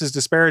deem this as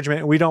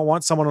disparagement and we don't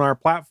want someone on our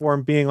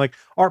platform being like,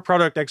 our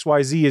product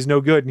XYZ is no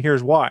good and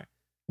here's why.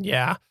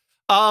 Yeah.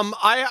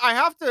 I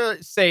have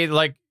to say,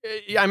 like,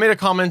 I made a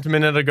comment a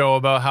minute ago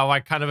about how I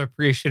kind of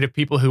appreciated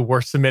people who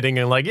were submitting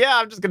and like, yeah,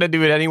 I'm just going to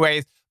do it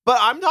anyways. But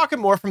I'm talking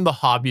more from the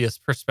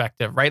hobbyist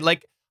perspective, right?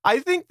 Like, I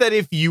think that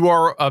if you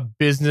are a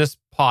business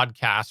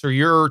podcast or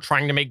you're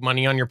trying to make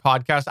money on your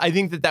podcast, I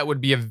think that would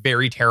be a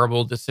very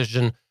terrible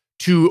decision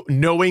to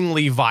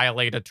knowingly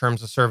violate a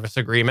terms of service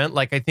agreement.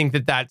 Like, I think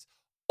that that's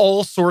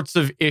all sorts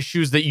of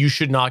issues that you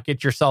should not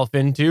get yourself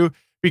into,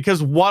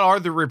 because what are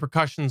the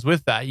repercussions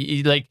with that?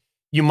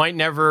 You might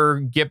never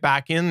get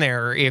back in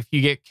there if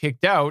you get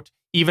kicked out,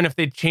 even if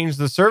they change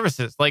the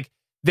services. Like,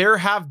 there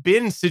have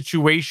been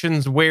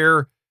situations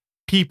where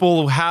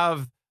people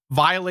have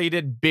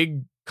violated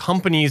big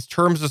companies'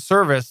 terms of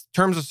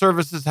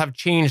services have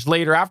changed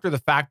later after the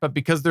fact, but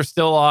because they're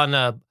still on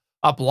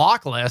a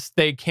block list,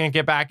 they can't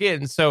get back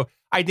in. So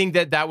I think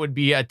that would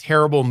be a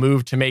terrible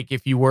move to make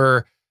if you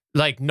were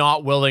like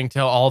not willing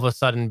to all of a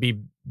sudden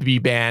be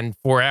banned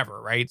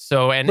forever, right?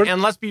 So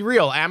and let's be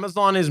real,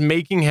 Amazon is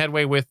making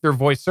headway with their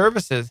voice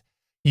services.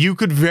 You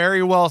could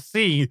very well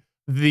see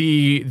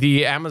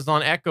the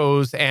Amazon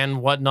Echoes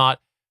and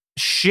whatnot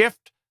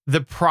shift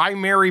the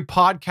primary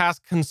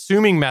podcast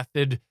consuming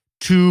method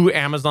to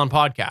Amazon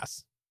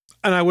Podcasts.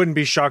 And I wouldn't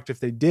be shocked if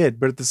they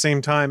did, but at the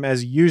same time,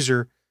 as a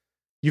user,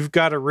 you've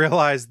got to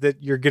realize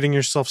that you're getting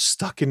yourself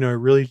stuck into a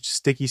really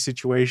sticky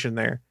situation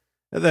there.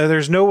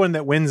 There's no one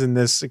that wins in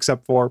this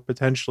except for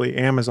potentially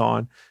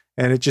Amazon.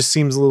 And it just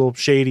seems a little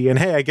shady. And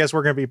hey, I guess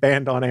we're going to be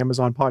banned on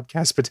Amazon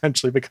Podcasts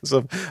potentially because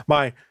of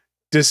my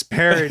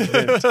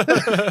disparagement.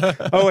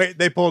 Oh, wait,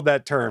 they pulled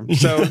that term.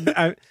 So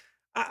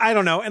I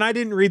don't know. And I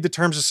didn't read the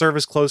terms of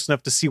service close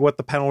enough to see what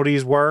the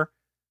penalties were.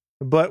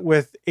 But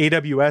with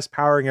AWS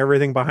powering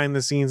everything behind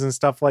the scenes and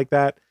stuff like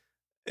that,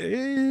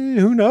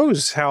 who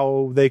knows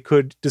how they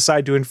could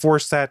decide to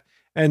enforce that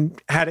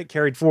and had it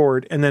carried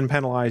forward and then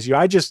penalize you.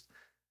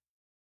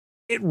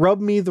 It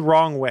rubbed me the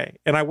wrong way.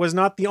 And I was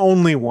not the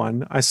only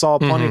one. I saw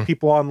plenty of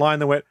people online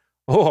that went,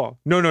 oh,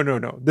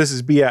 no, this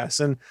is BS.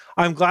 And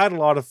I'm glad a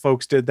lot of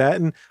folks did that.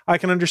 And I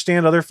can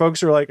understand other folks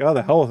who are like, oh,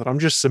 the hell with it. I'm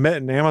just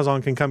submitting.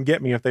 Amazon can come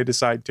get me if they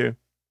decide to.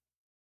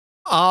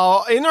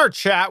 In our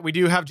chat, we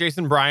do have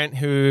Jason Bryant,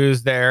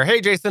 who's there.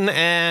 Hey, Jason.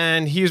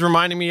 And he's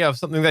reminding me of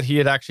something that he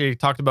had actually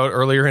talked about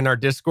earlier in our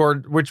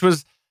Discord, which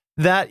was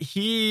that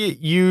he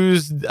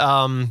uses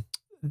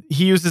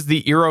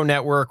the Eero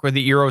network or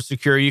the Eero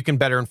Secure. You can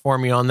better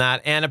inform me on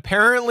that. And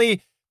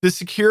apparently the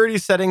security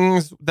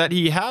settings that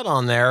he had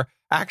on there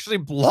actually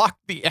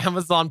blocked the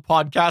Amazon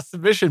podcast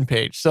submission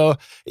page. So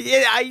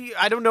yeah,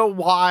 I don't know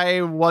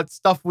what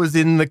stuff was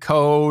in the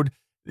code.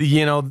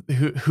 You know,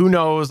 who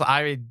knows?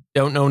 I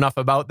don't know enough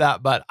about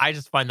that, but I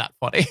just find that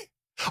funny.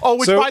 Oh,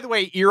 which, by the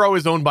way, Eero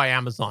is owned by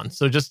Amazon.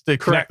 So just to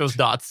connect those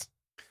dots.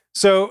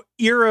 So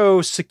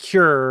Eero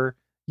Secure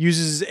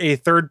uses a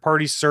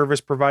third-party service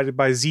provided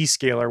by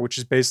Zscaler, which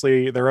is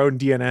basically their own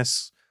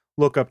DNS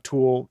lookup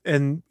tool.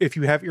 And if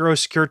you have Eero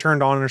Secure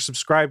turned on or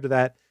subscribed to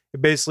that,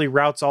 it basically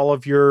routes all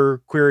of your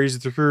queries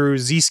through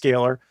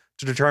Zscaler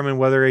to determine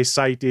whether a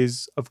site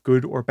is of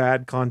good or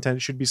bad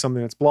content, should be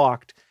something that's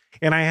blocked.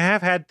 And I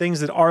have had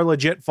things that are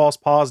legit false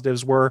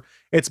positives where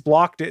it's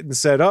blocked it and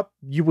said,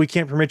 we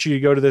can't permit you to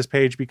go to this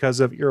page because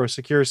of Eero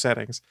Secure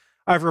settings.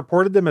 I've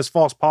reported them as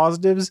false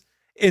positives,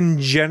 and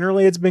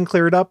generally it's been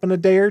cleared up in a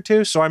day or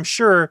two. So I'm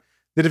sure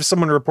that if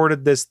someone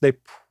reported this, they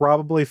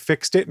probably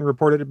fixed it and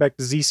reported it back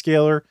to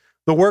Zscaler.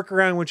 The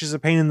workaround, which is a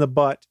pain in the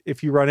butt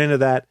if you run into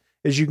that,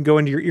 is you can go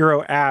into your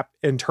Eero app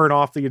and turn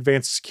off the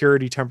advanced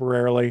security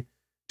temporarily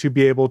to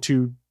be able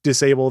to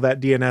disable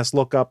that DNS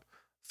lookup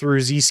through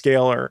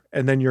Zscaler,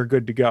 and then you're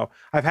good to go.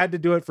 I've had to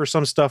do it for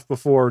some stuff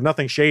before,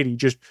 nothing shady,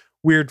 just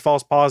weird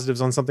false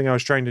positives on something I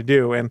was trying to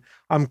do. And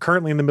I'm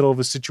currently in the middle of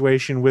a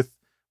situation with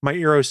my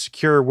Eero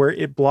Secure where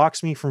it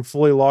blocks me from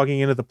fully logging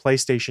into the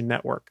PlayStation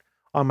Network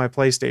on my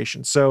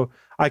PlayStation. So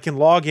I can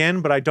log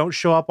in, but I don't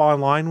show up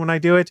online when I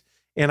do it,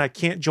 and I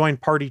can't join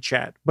party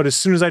chat. But as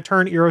soon as I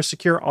turn Eero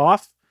Secure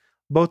off,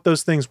 both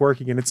those things work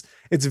again.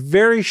 It's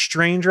very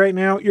strange right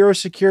now. Eero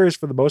Secure is,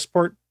 for the most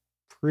part,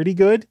 pretty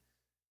good,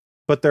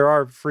 but there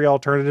are free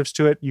alternatives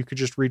to it. You could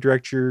just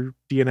redirect your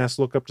DNS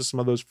lookup to some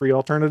of those free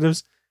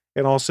alternatives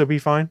and also be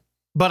fine.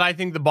 But I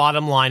think the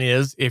bottom line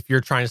is, if you're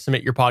trying to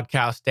submit your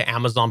podcast to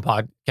Amazon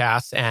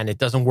Podcasts and it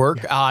doesn't work,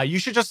 you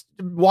should just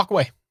walk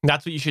away.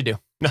 That's what you should do.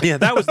 Yeah,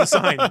 that was the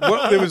sign.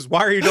 It was,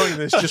 why are you doing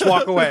this? Just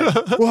walk away.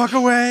 Walk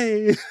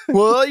away.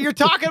 Well, you're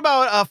talking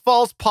about a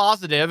false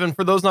positive. And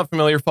for those not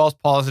familiar, false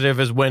positive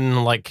is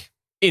when, like,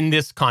 in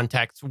this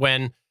context,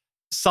 when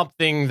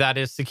something that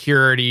is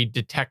security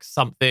detects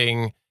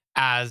something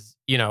as,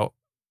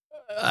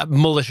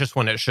 malicious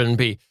when it shouldn't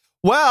be.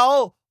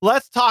 Well,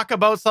 let's talk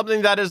about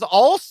something that is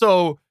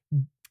also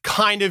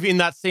kind of in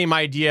that same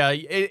idea.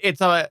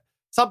 It's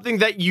something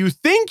that you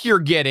think you're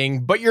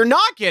getting, but you're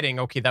not getting.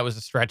 Okay, that was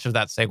a stretch of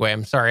that segue.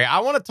 I'm sorry. I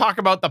want to talk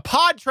about the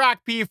PodTrack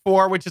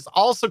P4, which is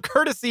also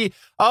courtesy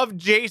of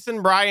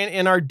Jason Bryant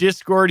in our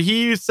Discord.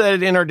 He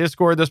said in our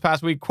Discord this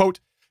past week, quote,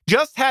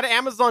 "Just had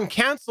Amazon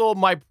cancel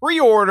my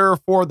pre-order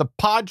for the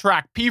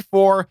PodTrack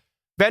P4.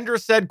 Vendor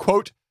said,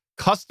 quote,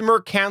 customer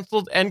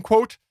canceled, end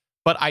quote,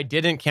 but I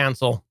didn't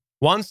cancel.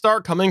 1 star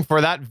coming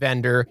for that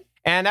vendor."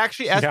 And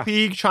actually,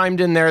 SP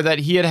chimed in there that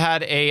he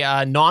had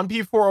a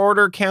non-P4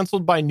 order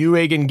canceled by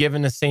Newegg and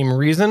given the same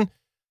reason.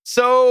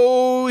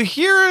 So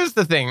here's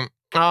the thing.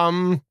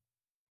 Don't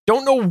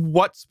know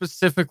what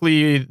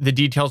specifically the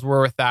details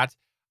were with that.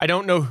 I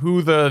don't know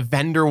who the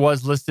vendor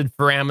was listed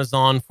for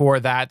Amazon for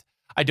that.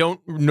 I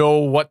don't know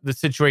what the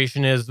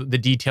situation is, the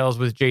details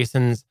with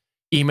Jason's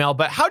email,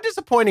 but how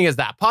disappointing is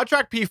that?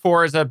 PodTrack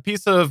P4 is a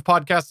piece of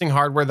podcasting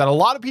hardware that a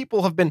lot of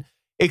people have been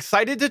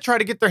excited to try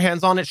to get their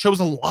hands on. It shows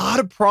a lot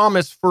of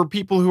promise for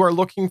people who are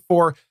looking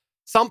for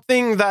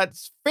something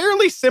that's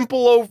fairly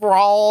simple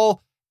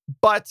overall,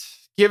 but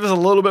gives a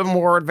little bit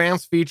more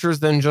advanced features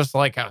than just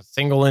like a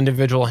single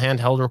individual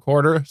handheld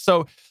recorder.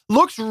 So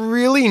looks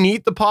really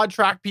neat, the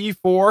PodTrack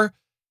P4.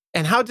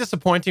 And how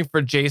disappointing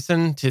for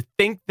Jason to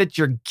think that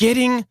you're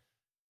getting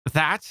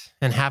that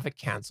and have it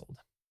canceled.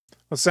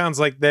 Well, it sounds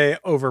like they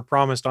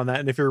overpromised on that.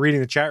 And if you're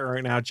reading the chat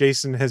right now,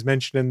 Jason has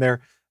mentioned in there,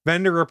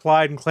 vendor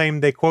replied and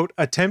claimed they, quote,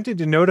 attempted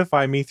to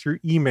notify me through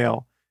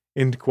email,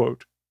 end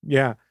quote.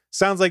 Yeah.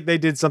 Sounds like they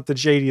did something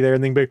shady there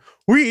and then be,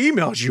 we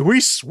emailed you,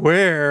 we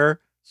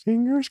swear.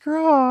 Fingers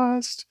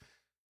crossed.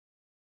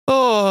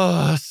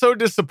 Oh, so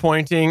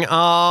disappointing.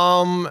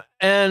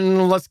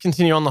 And let's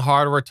continue on the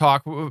hardware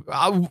talk.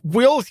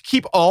 We'll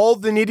keep all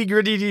the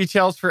nitty-gritty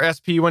details for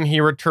SP when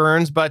he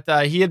returns, but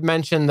he had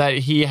mentioned that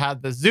he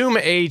had the Zoom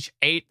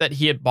H8 that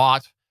he had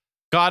bought,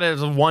 got it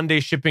as a 1-day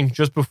shipping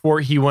just before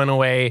he went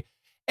away,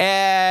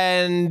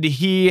 and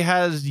he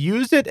has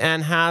used it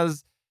and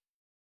has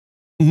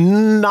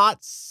not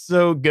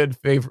so good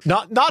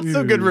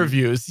so good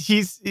reviews.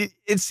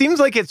 It seems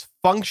like it's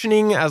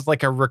functioning as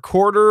like a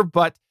recorder,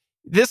 but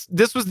this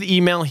was the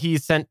email he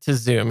sent to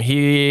Zoom.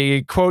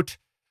 He, quote,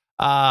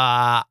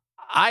 I'm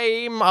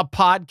a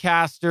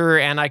podcaster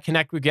and I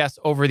connect with guests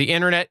over the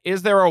internet.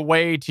 Is there a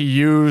way to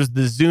use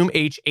the Zoom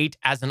H8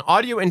 as an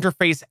audio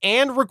interface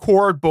and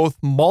record both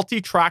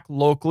multi-track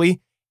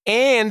locally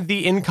and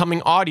the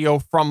incoming audio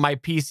from my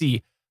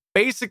PC?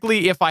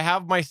 Basically, if I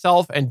have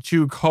myself and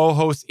 2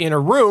 co-hosts in a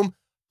room,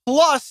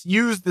 plus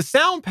use the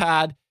sound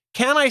pad,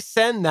 can I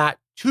send that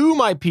to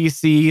my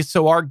PC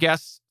so our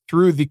guests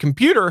through the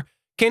computer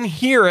can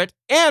hear it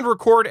and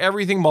record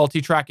everything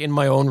multi-track in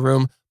my own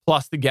room,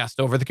 plus the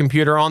guest over the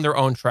computer on their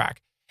own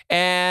track?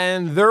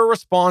 And their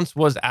response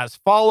was as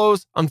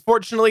follows.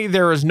 Unfortunately,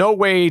 there is no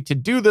way to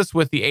do this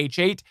with the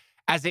H8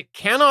 as it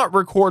cannot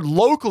record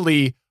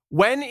locally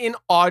when in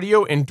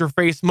audio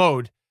interface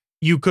mode.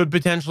 You could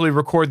potentially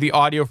record the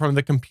audio from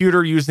the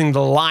computer using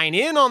the line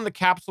in on the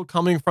capsule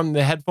coming from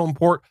the headphone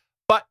port,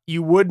 but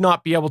you would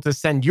not be able to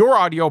send your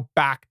audio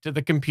back to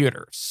the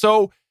computer.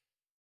 So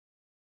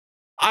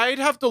I'd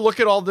have to look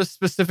at all the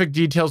specific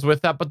details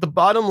with that, but the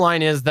bottom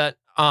line is that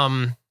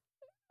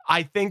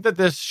I think that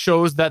this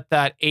shows that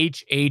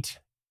H8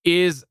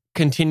 is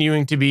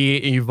continuing to be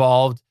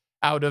evolved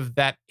out of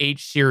that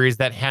H series,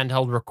 that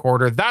handheld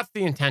recorder. That's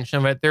the intention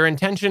of it. Their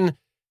intention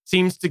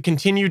seems to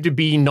continue to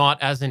be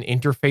not as an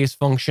interface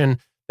function.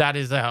 That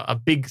is a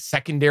big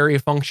secondary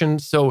function.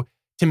 So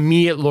to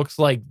me, it looks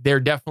like they're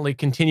definitely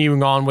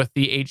continuing on with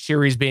the H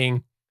series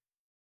being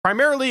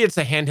primarily it's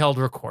a handheld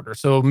recorder.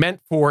 So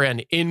meant for an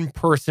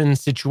in-person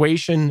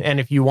situation. And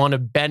if you want to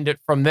bend it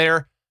from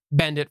there,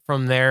 bend it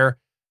from there.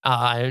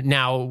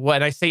 Now,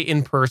 when I say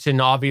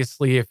in-person,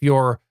 obviously, if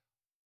you're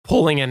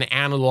pulling an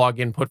analog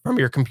input from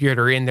your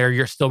computer in there,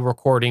 you're still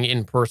recording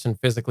in person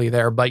physically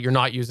there, but you're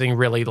not using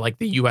really like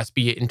the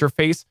USB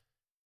interface.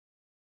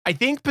 I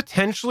think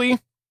potentially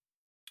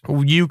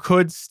you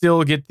could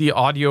still get the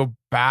audio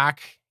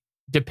back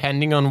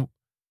depending on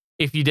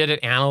if you did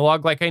it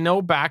analog. Like I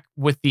know back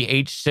with the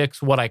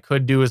H6, what I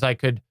could do is I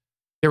could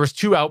there was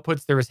two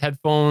outputs. There was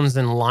headphones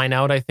and line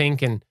out, I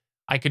think. And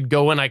I could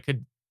go and I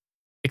could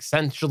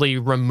essentially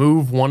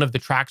remove one of the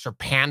tracks or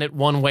pan it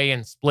one way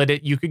and split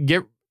it. You could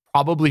get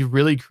probably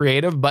really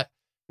creative, but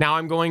now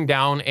I'm going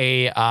down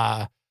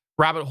a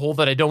rabbit hole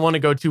that I don't want to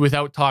go to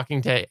without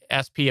talking to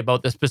SP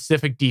about the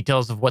specific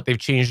details of what they've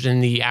changed in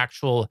the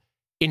actual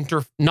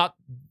not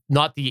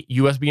the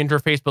USB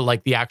interface, but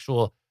like the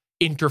actual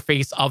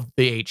interface of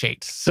the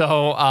H8.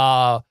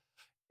 So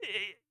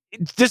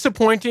it's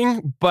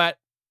disappointing, but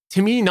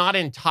to me, not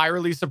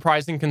entirely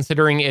surprising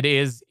considering it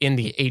is in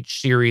the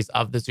H series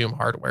of the Zoom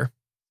hardware.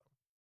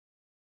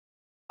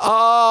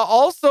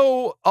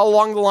 Also,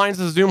 along the lines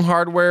of Zoom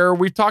hardware,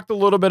 we talked a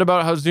little bit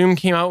about how Zoom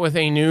came out with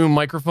a new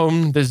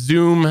microphone, the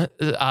Zoom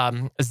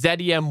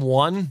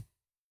ZEM1.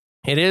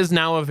 It is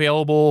now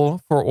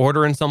available for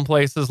order in some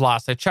places.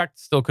 Last I checked,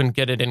 still couldn't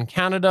get it in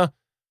Canada.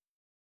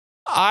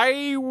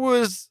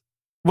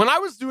 When I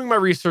was doing my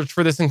research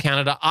for this in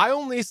Canada, I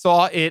only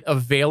saw it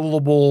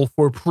available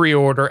for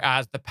pre-order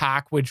as the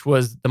pack, which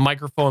was the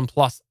microphone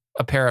plus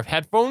a pair of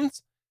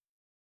headphones.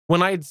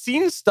 When I had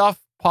seen stuff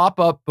pop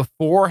up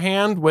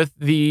beforehand with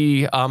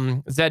the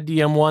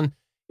ZDM1,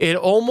 it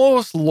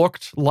almost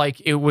looked like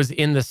it was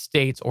in the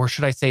States, or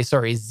should I say,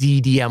 sorry,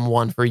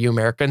 ZDM1 for you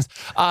Americans.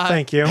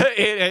 Thank you.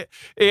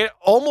 It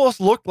almost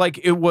looked like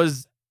it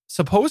was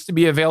supposed to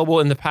be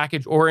available in the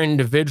package or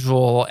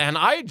individual. And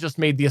I just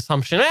made the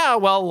assumption,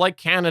 well, like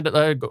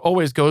Canada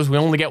always goes, we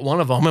only get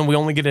one of them and we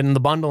only get it in the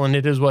bundle and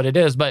it is what it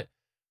is. But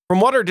from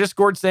what our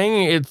Discord's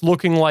saying, it's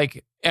looking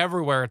like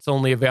everywhere it's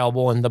only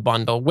available in the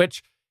bundle,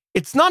 which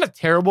it's not a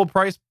terrible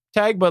price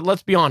tag, but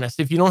let's be honest,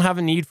 if you don't have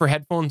a need for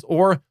headphones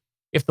or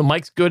if the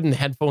mic's good and the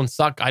headphones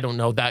suck, I don't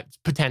know, that's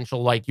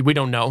potential. Like, we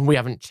don't know. We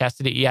haven't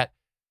tested it yet.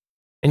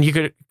 And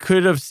you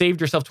could have saved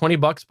yourself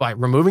 $20 by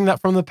removing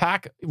that from the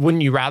pack.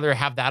 Wouldn't you rather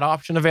have that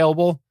option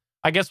available?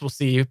 I guess we'll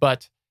see,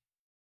 but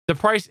the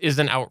price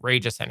isn't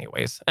outrageous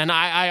anyways. And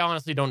I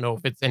honestly don't know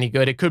if it's any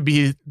good. It could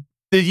be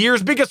the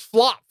year's biggest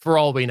flop for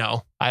all we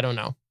know. I don't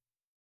know.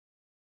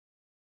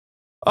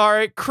 All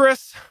right,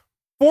 Chris,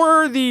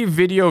 for the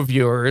video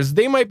viewers,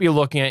 they might be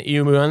looking at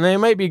you and they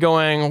might be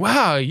going,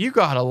 wow, you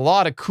got a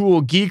lot of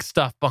cool geek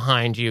stuff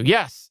behind you.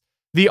 Yes.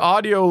 The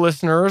audio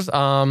listeners,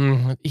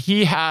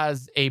 he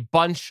has a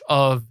bunch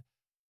of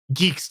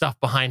geek stuff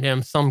behind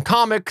him. Some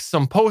comics,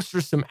 some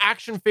posters, some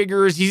action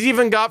figures. He's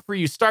even got, for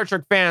you Star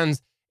Trek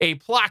fans, a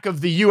plaque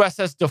of the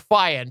USS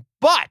Defiant.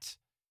 But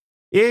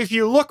if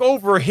you look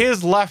over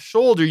his left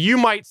shoulder, you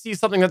might see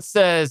something that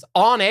says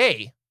on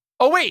A.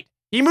 Oh, wait,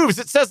 he moves.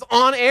 It says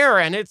on air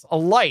and it's a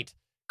light.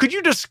 Could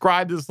you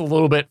describe this a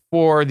little bit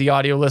for the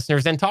audio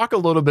listeners and talk a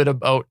little bit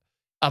about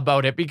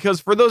it?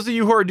 Because for those of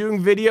you who are doing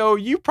video,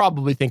 you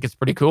probably think it's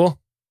pretty cool.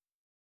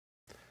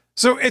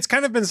 So it's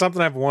kind of been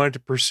something I've wanted to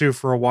pursue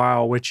for a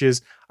while, which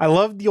is I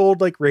love the old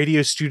like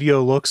radio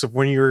studio looks of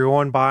when you're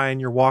going by and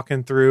you're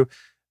walking through,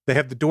 they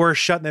have the doors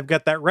shut and they've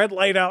got that red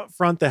light out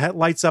front that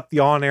lights up the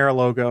on-air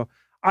logo.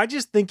 I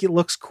just think it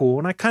looks cool.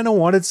 And I kind of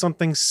wanted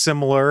something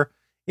similar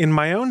in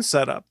my own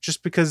setup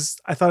just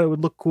because I thought it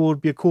would look cool.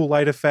 It'd be a cool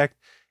light effect.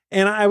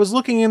 And I was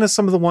looking into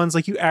some of the ones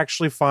like you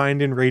actually find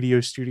in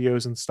radio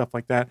studios and stuff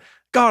like that.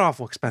 God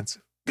awful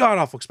expensive.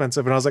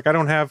 And I was like, I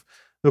don't have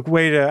the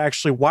way to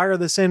actually wire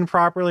this in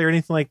properly or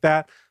anything like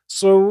that.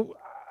 So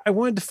I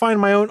wanted to find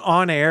my own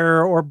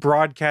on-air or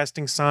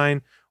broadcasting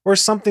sign or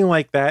something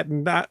like that.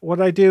 And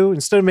what I do,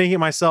 instead of making it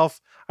myself,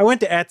 I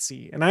went to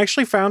Etsy and I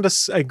actually found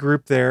a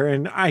group there,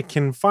 and I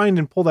can find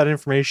and pull that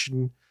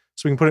information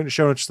so we can put it in the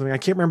show notes or something. I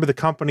can't remember the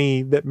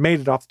company that made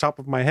it off the top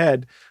of my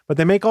head, but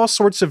they make all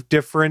sorts of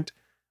different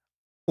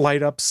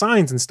light up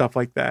signs and stuff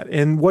like that.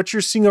 And what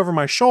you're seeing over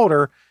my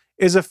shoulder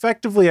is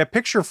effectively a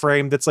picture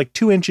frame that's like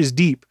 2 inches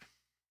deep.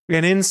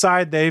 And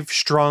inside they've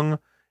strung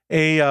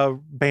a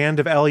band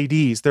of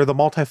LEDs. They're the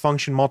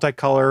multifunction,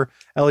 multicolor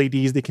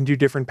LEDs that can do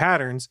different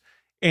patterns.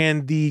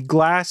 And the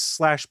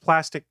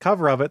glass/plastic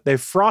cover of it, they've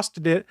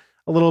frosted it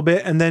a little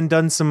bit and then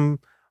done some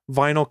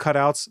vinyl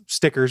cutouts,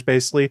 stickers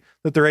basically,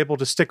 that they're able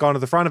to stick onto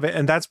the front of it.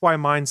 And that's why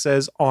mine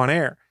says on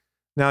air.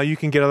 Now you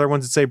can get other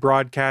ones that say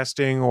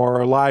broadcasting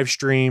or live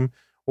stream,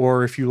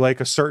 or if you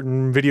like a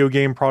certain video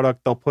game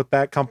product, they'll put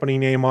that company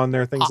name on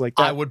there, things like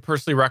that. I would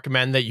personally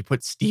recommend that you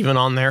put Steven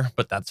on there,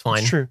 but that's fine.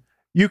 It's true.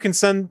 You can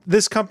send,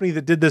 this company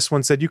that did this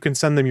one said you can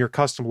send them your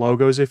custom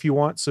logos if you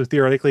want. So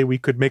theoretically, we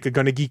could make a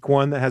Gonna Geek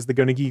one that has the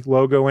Gonna Geek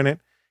logo in it,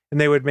 and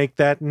they would make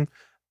that. And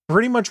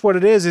pretty much what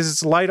it is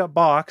it's a light up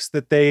box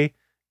that they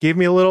gave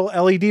me a little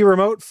LED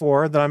remote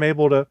for that I'm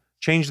able to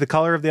change the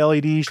color of the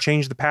LEDs,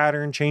 change the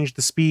pattern, change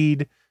the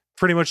speed.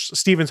 Pretty much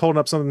Steven's holding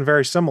up something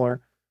very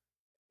similar.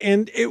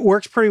 And it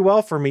works pretty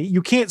well for me.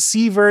 You can't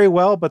see very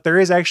well, but there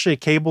is actually a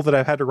cable that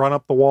I've had to run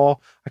up the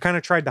wall. I kind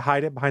of tried to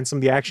hide it behind some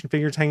of the action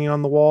figures hanging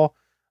on the wall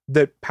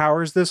that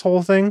powers this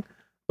whole thing.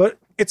 But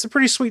it's a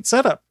pretty sweet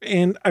setup,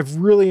 and I've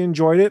really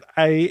enjoyed it.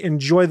 I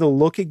enjoy the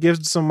look it gives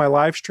to some of my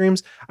live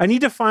streams. I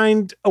need to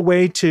find a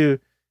way to,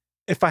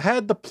 if I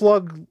had the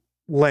plug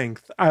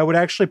length, I would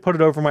actually put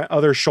it over my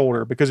other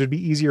shoulder because it'd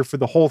be easier for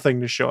the whole thing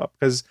to show up.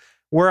 Because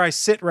where I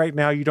sit right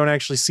now, you don't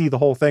actually see the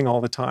whole thing all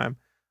the time.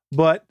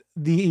 but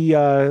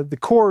the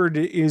cord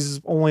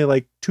is only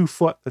like 2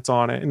 foot that's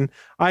on it, and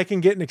I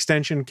can get an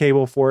extension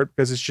cable for it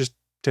because it's just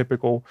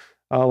typical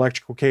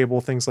electrical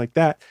cable, things like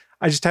that.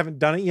 I just haven't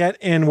done it yet,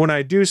 and when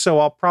I do so,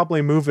 I'll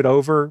probably move it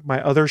over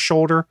my other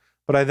shoulder,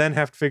 but I then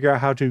have to figure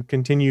out how to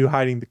continue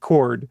hiding the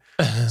cord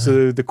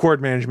so the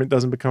cord management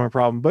doesn't become a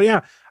problem. But yeah,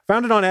 I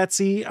found it on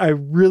Etsy. I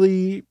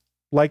really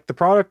like the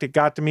product. It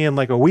got to me in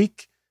like a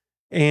week,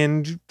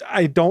 and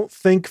I don't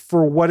think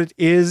for what it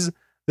is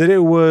that it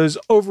was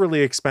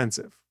overly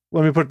expensive.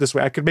 Let me put it this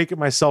way. I could make it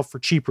myself for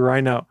cheaper, I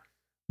know,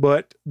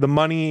 but the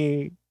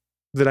money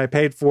that I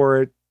paid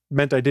for it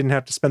meant I didn't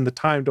have to spend the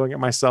time doing it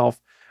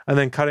myself and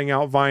then cutting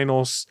out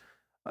vinyls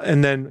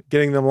and then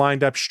getting them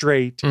lined up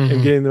straight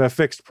and getting them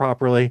affixed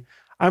properly.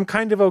 I'm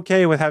kind of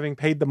okay with having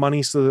paid the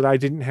money so that I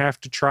didn't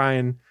have to try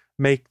and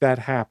make that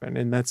happen.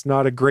 And that's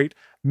not a great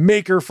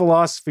maker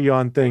philosophy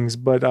on things,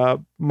 but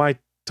my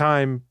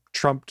time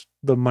trumped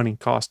the money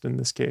cost in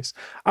this case.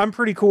 I'm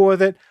pretty cool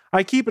with it.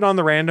 I keep it on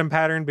the random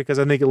pattern because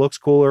I think it looks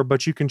cooler,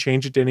 but you can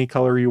change it to any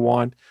color you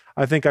want.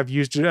 I think I've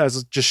used it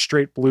as just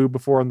straight blue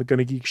before on the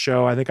Gonna Geek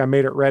show. I think I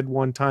made it red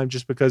one time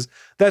just because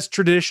that's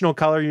traditional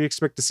color. You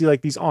expect to see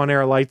like these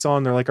on-air lights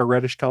on. They're like a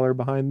reddish color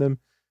behind them.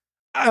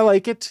 I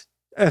like it.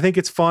 I think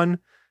it's fun.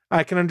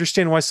 I can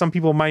understand why some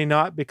people might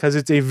not because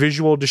it's a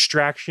visual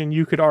distraction,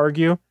 you could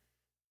argue,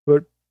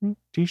 but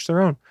teach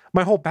their own.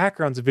 My whole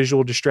background's a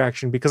visual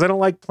distraction because I don't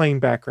like plain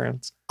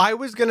backgrounds. I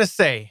was going to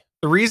say,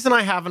 the reason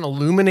I have an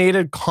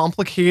illuminated,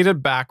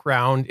 complicated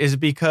background is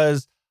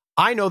because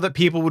I know that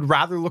people would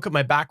rather look at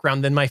my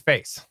background than my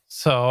face.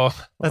 So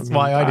that's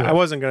why I do it. I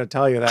wasn't going to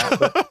tell you that.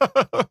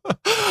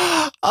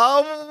 But.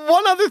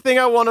 One other thing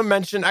I want to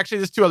mention, actually,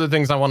 there's 2 other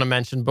things I want to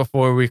mention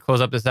before we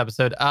close up this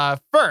episode.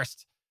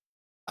 First,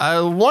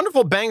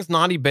 wonderful Bangs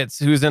Naughty Bits,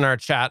 who's in our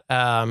chat,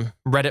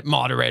 Reddit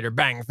moderator,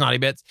 Bangs Naughty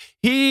Bits.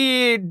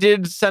 He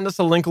did send us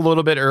a link a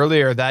little bit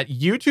earlier that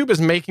YouTube is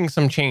making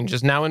some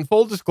changes. Now, in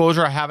full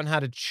disclosure, I haven't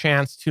had a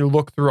chance to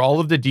look through all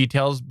of the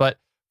details, but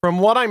from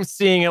what I'm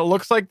seeing, it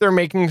looks like they're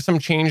making some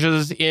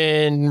changes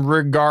in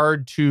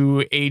regard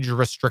to age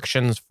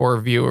restrictions for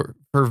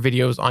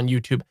videos on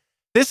YouTube.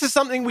 This is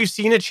something we've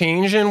seen a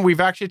change in.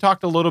 We've actually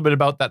talked a little bit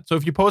about that. So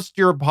if you post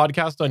your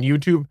podcast on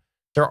YouTube,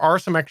 there are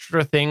some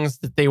extra things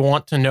that they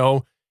want to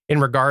know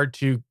in regard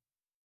to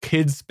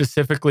kids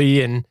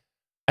specifically. And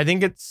I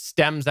think it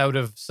stems out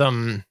of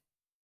some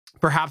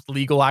perhaps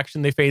legal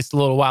action they faced a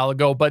little while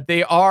ago, but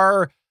they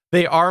are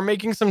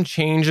making some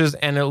changes,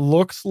 and it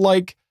looks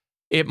like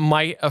it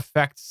might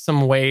affect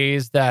some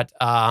ways that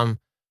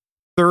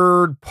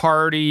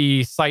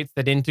third-party sites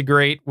that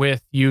integrate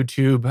with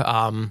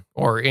YouTube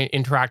or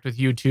interact with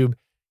YouTube,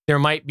 there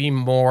might be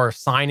more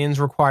sign-ins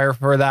required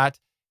for that.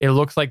 It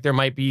looks like there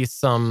might be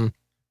some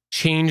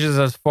changes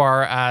as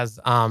far as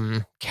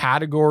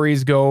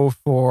categories go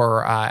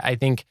for, I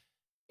think,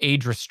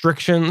 age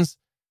restrictions.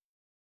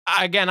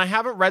 Again, I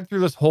haven't read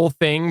through this whole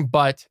thing,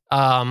 but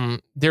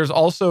there's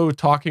also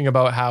talking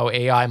about how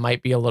AI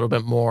might be a little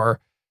bit more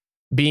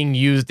being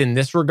used in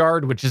this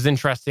regard, which is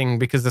interesting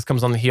because this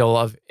comes on the heel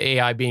of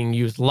AI being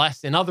used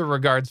less in other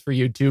regards for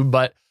YouTube.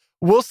 But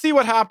we'll see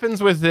what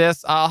happens with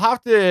this. I'll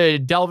have to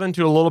delve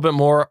into it a little bit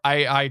more.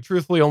 I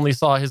truthfully only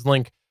saw his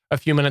link a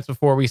few minutes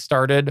before we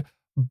started,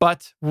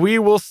 but we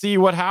will see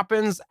what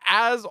happens.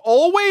 As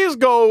always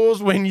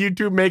goes when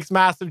YouTube makes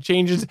massive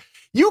changes,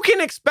 you can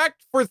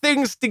expect for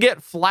things to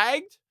get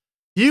flagged.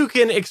 You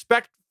can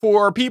expect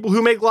for people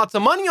who make lots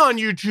of money on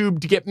YouTube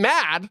to get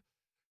mad.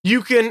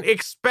 You can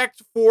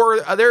expect for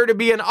there to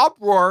be an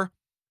uproar.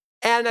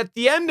 And at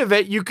the end of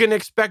it, you can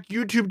expect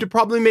YouTube to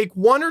probably make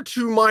 1 or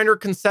 2 minor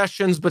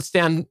concessions, but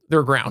stand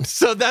their ground.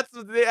 So that's,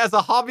 as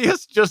a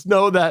hobbyist, just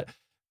know that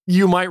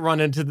you might run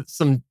into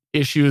some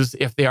issues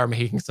if they are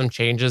making some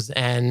changes,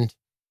 and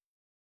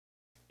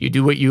you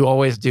do what you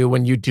always do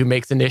when YouTube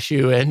makes an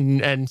issue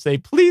and say,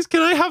 please,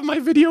 can I have my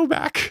video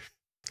back?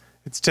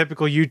 It's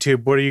typical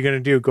YouTube. What are you going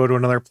to do? Go to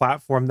another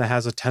platform that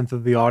has 1/10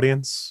 of the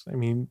audience? I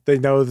mean, they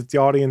know that the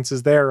audience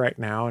is there right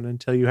now, and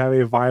until you have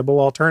a viable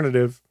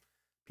alternative,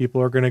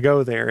 people are going to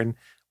go there. And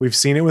we've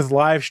seen it with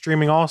live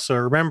streaming also.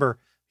 Remember,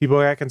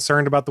 people got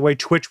concerned about the way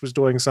Twitch was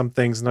doing some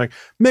things, and like,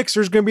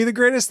 Mixer's going to be the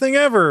greatest thing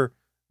ever.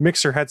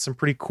 Mixer had some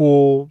pretty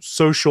cool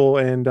social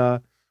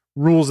and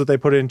rules that they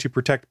put in to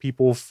protect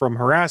people from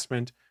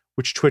harassment,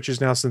 which Twitch has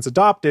now since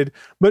adopted,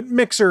 but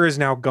Mixer is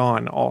now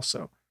gone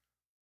also.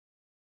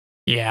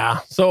 Yeah,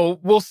 so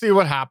we'll see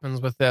what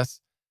happens with this.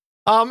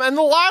 And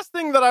the last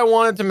thing that I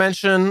wanted to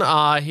mention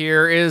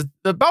here is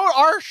about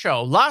our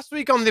show. Last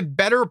week on the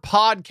Better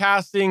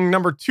Podcasting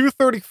number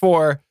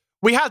 234,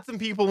 we had some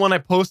people when I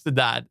posted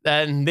that,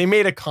 and they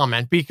made a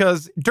comment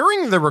because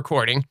during the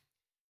recording,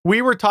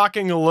 we were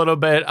talking a little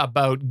bit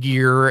about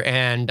gear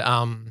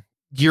and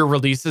gear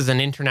releases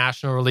and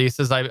international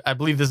releases. I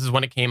believe this is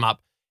when it came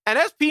up. And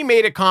SP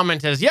made a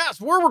comment as,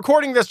 yes, we're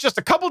recording this just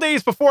a couple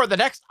days before the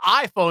next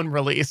iPhone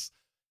release.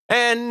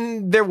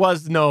 And there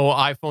was no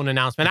iPhone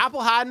announcement.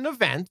 Apple had an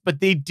event, but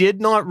they did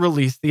not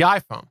release the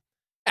iPhone.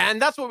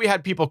 And that's what we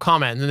had people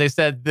comment. And they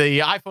said the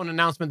iPhone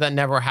announcement that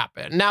never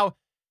happened. Now,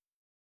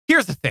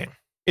 Here's the thing.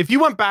 If you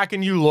went back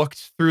and you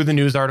looked through the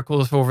news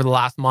articles over the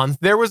last month,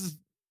 there was,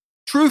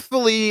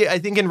 truthfully, I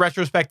think in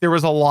retrospect, there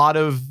was a lot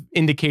of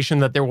indication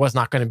that there was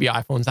not going to be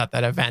iPhones at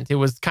that event. It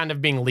was kind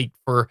of being leaked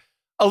for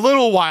a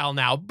little while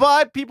now,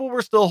 but people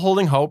were still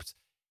holding hopes.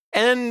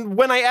 And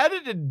when I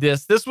edited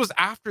this was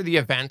after the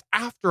event,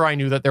 after I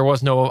knew that there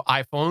was no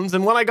iPhones.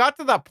 And when I got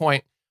to that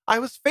point, I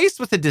was faced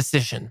with a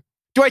decision.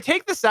 Do I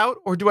take this out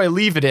or do I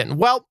leave it in?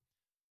 Well,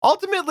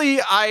 ultimately,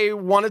 I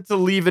wanted to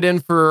leave it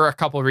in for a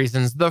couple of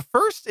reasons. The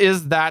first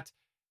is that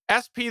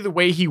SP, the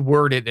way he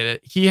worded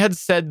it, he had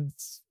said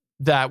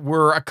that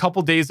we're a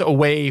couple days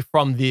away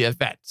from the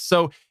event.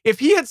 So if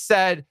he had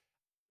said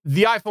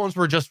the iPhones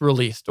were just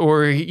released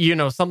or,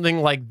 something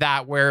like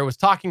that, where it was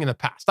talking in the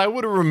past, I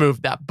would have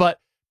removed that. But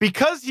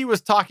because he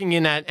was talking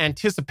in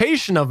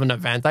anticipation of an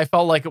event, I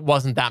felt like it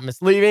wasn't that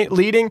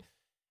misleading.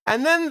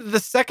 And then the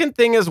second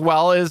thing as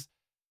well is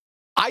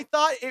I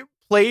thought it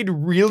played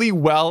really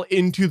well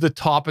into the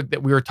topic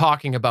that we were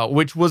talking about,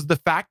 which was the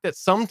fact that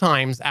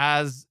sometimes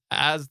as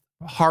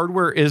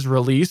hardware is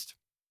released,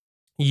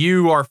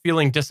 you are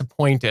feeling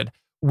disappointed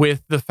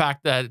with the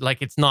fact that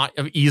it's not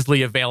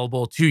easily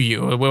available to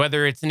you,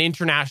 whether it's an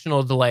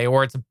international delay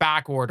or it's a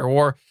back order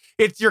or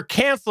it's your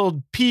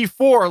canceled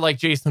P4 like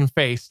Jason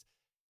faced.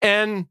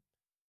 And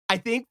I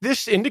think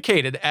this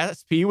indicated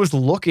SP was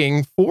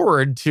looking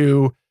forward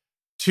to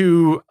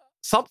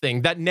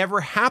something that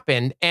never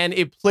happened, and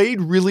it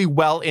played really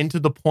well into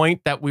the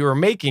point that we were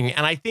making.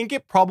 And I think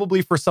it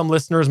probably for some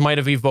listeners might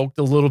have evoked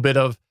a little bit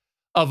of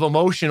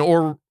emotion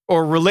or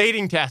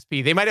relating to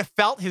SP. They might have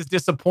felt his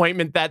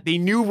disappointment that they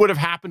knew would have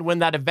happened when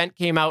that event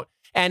came out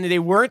and they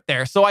weren't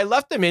there. So I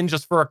left them in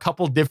just for a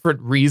couple different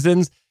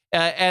reasons,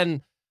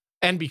 and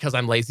because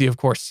I'm lazy, of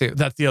course, too.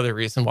 That's the other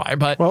reason why.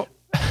 But well,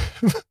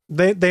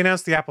 they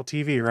announced the Apple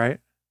TV, right?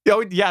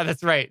 Oh, yeah,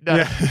 that's right.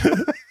 Yeah.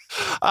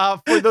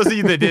 For those of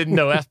you that didn't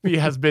know, SP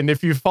has been,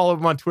 if you follow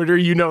him on Twitter,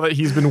 you know that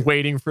he's been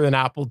waiting for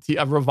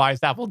a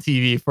revised Apple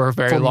TV for a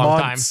very long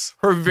time.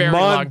 For a very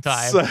long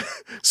time.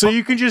 So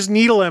you can just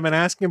needle him and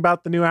ask him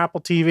about the new Apple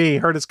TV.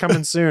 Heard it's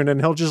coming soon,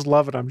 and he'll just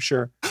love it, I'm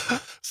sure.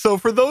 So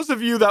for those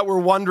of you that were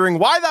wondering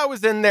why that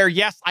was in there,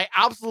 yes, I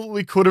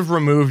absolutely could have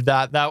removed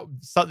that. That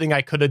was something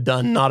I could have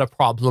done, not a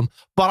problem.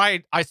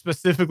 But I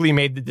specifically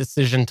made the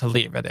decision to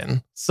leave it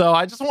in. So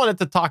I just wanted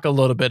to talk a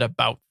little bit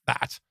about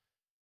that.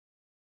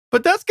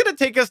 But that's going to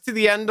take us to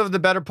the end of the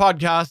Better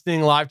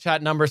Podcasting live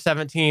chat number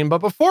 17. But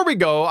before we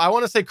go, I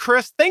want to say,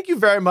 Chris, thank you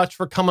very much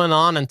for coming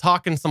on and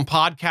talking some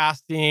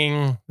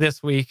podcasting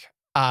this week.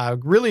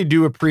 Really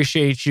do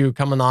appreciate you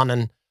coming on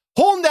and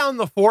holding down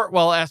the fort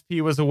while SP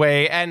was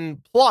away.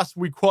 And plus,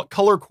 we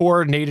color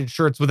coordinated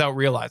shirts without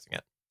realizing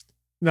it.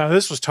 No,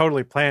 this was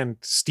totally planned.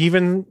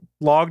 Steven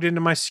logged into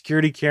my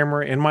security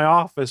camera in my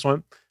office,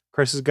 went,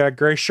 Chris has got a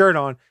gray shirt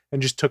on,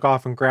 and just took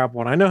off and grabbed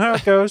one. I know how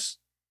it goes.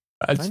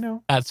 I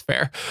know. That's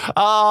fair.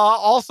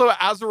 Also,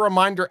 as a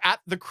reminder,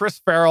 at the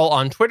Chris Farrell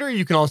on Twitter,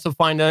 you can also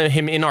find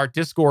him in our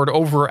Discord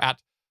over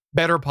at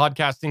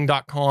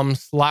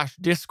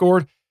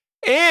betterpodcasting.com/Discord.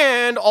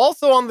 And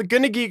also on the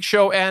Gonna Geek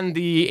Show and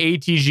the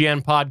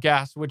ATGN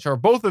podcast, which are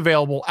both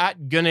available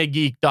at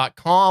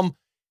gonnageek.com.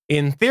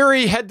 In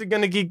theory, head to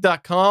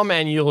gonnageek.com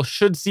and you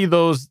should see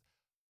those,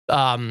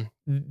 the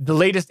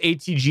latest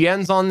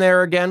ATGNs on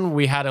there again.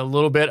 We had a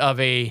little bit of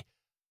a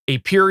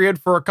period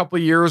for a couple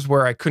of years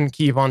where I couldn't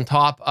keep on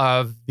top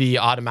of the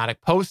automatic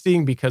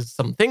posting because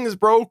some things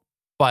broke,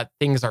 but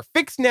things are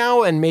fixed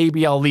now. And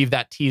maybe I'll leave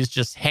that tease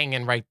just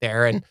hanging right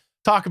there and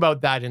talk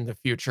about that in the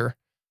future.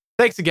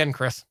 Thanks again,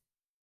 Chris.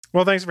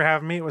 Well, thanks for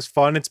having me. It was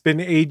fun. It's been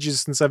ages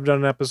since I've done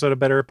an episode of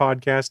Better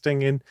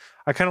Podcasting, and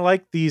I kind of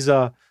like these,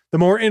 the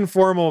more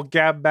informal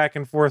gab back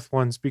and forth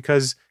ones,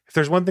 because if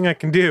there's one thing I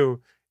can do,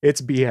 it's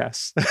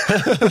BS.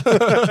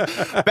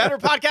 Better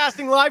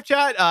Podcasting live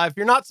chat. If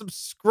you're not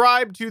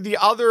subscribed to the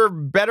other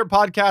Better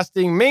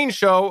Podcasting main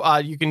show,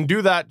 you can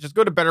do that. Just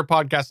go to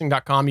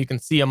betterpodcasting.com. You can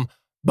see them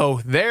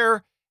both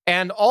there.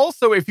 And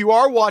also, if you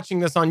are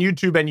watching this on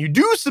YouTube and you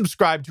do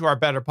subscribe to our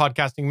Better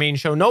Podcasting main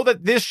show, know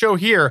that this show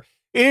here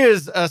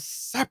is a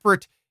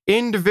separate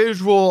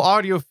individual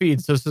audio feed.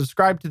 So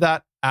subscribe to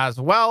that as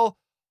well.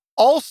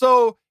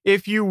 Also,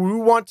 if you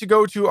want to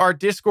go to our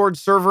Discord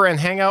server and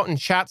hang out and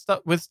chat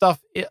with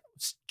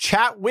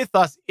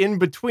us in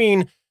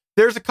between,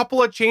 there's a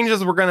couple of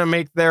changes we're going to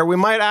make there. We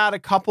might add a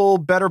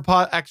couple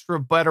extra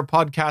Better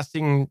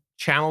Podcasting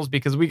channels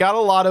because we got a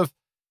lot of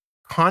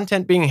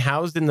content being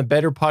housed in the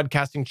Better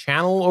Podcasting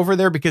channel over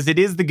there because it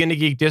is the Gonna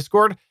Geek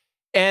Discord.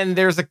 And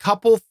there's a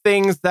couple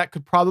things that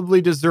could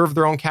probably deserve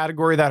their own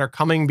category that are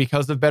coming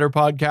because of Better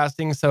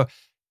Podcasting. So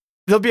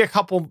there'll be a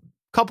couple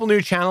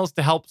new channels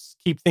to help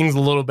keep things a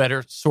little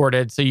better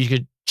sorted. So you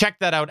could check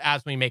that out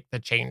as we make the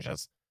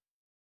changes.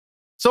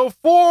 So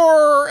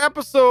for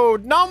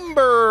episode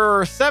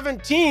number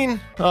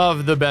 17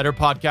 of the Better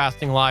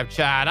Podcasting live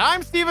chat,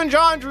 I'm Stephen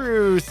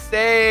Jondrew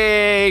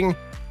saying,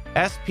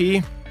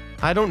 SP,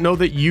 I don't know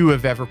that you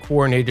have ever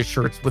coordinated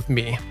shirts with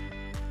me.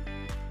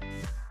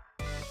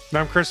 And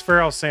I'm Chris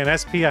Farrell saying,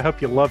 SP, I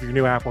hope you love your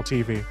new Apple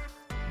TV.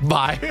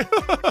 Bye.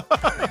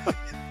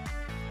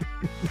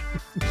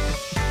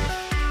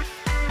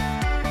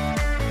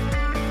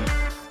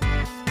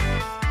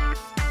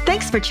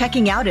 Thanks for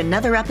checking out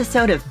another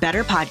episode of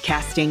Better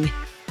Podcasting.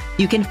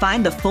 You can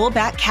find the full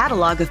back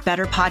catalog of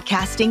Better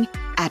Podcasting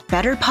at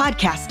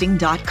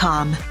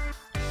betterpodcasting.com.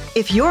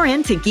 If you're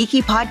into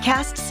geeky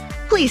podcasts,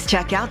 please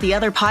check out the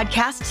other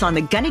podcasts on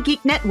the Gonna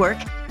Geek Network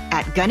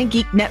at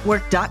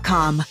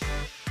GonnaGeekNetwork.com.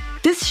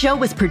 This show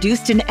was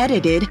produced and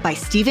edited by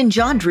Stephen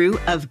John Drew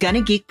of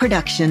Gonna Geek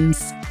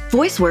Productions.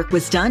 Voice work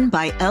was done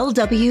by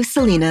L.W.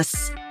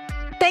 Salinas.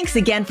 Thanks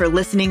again for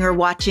listening or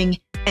watching,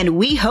 and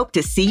we hope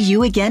to see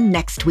you again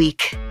next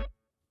week.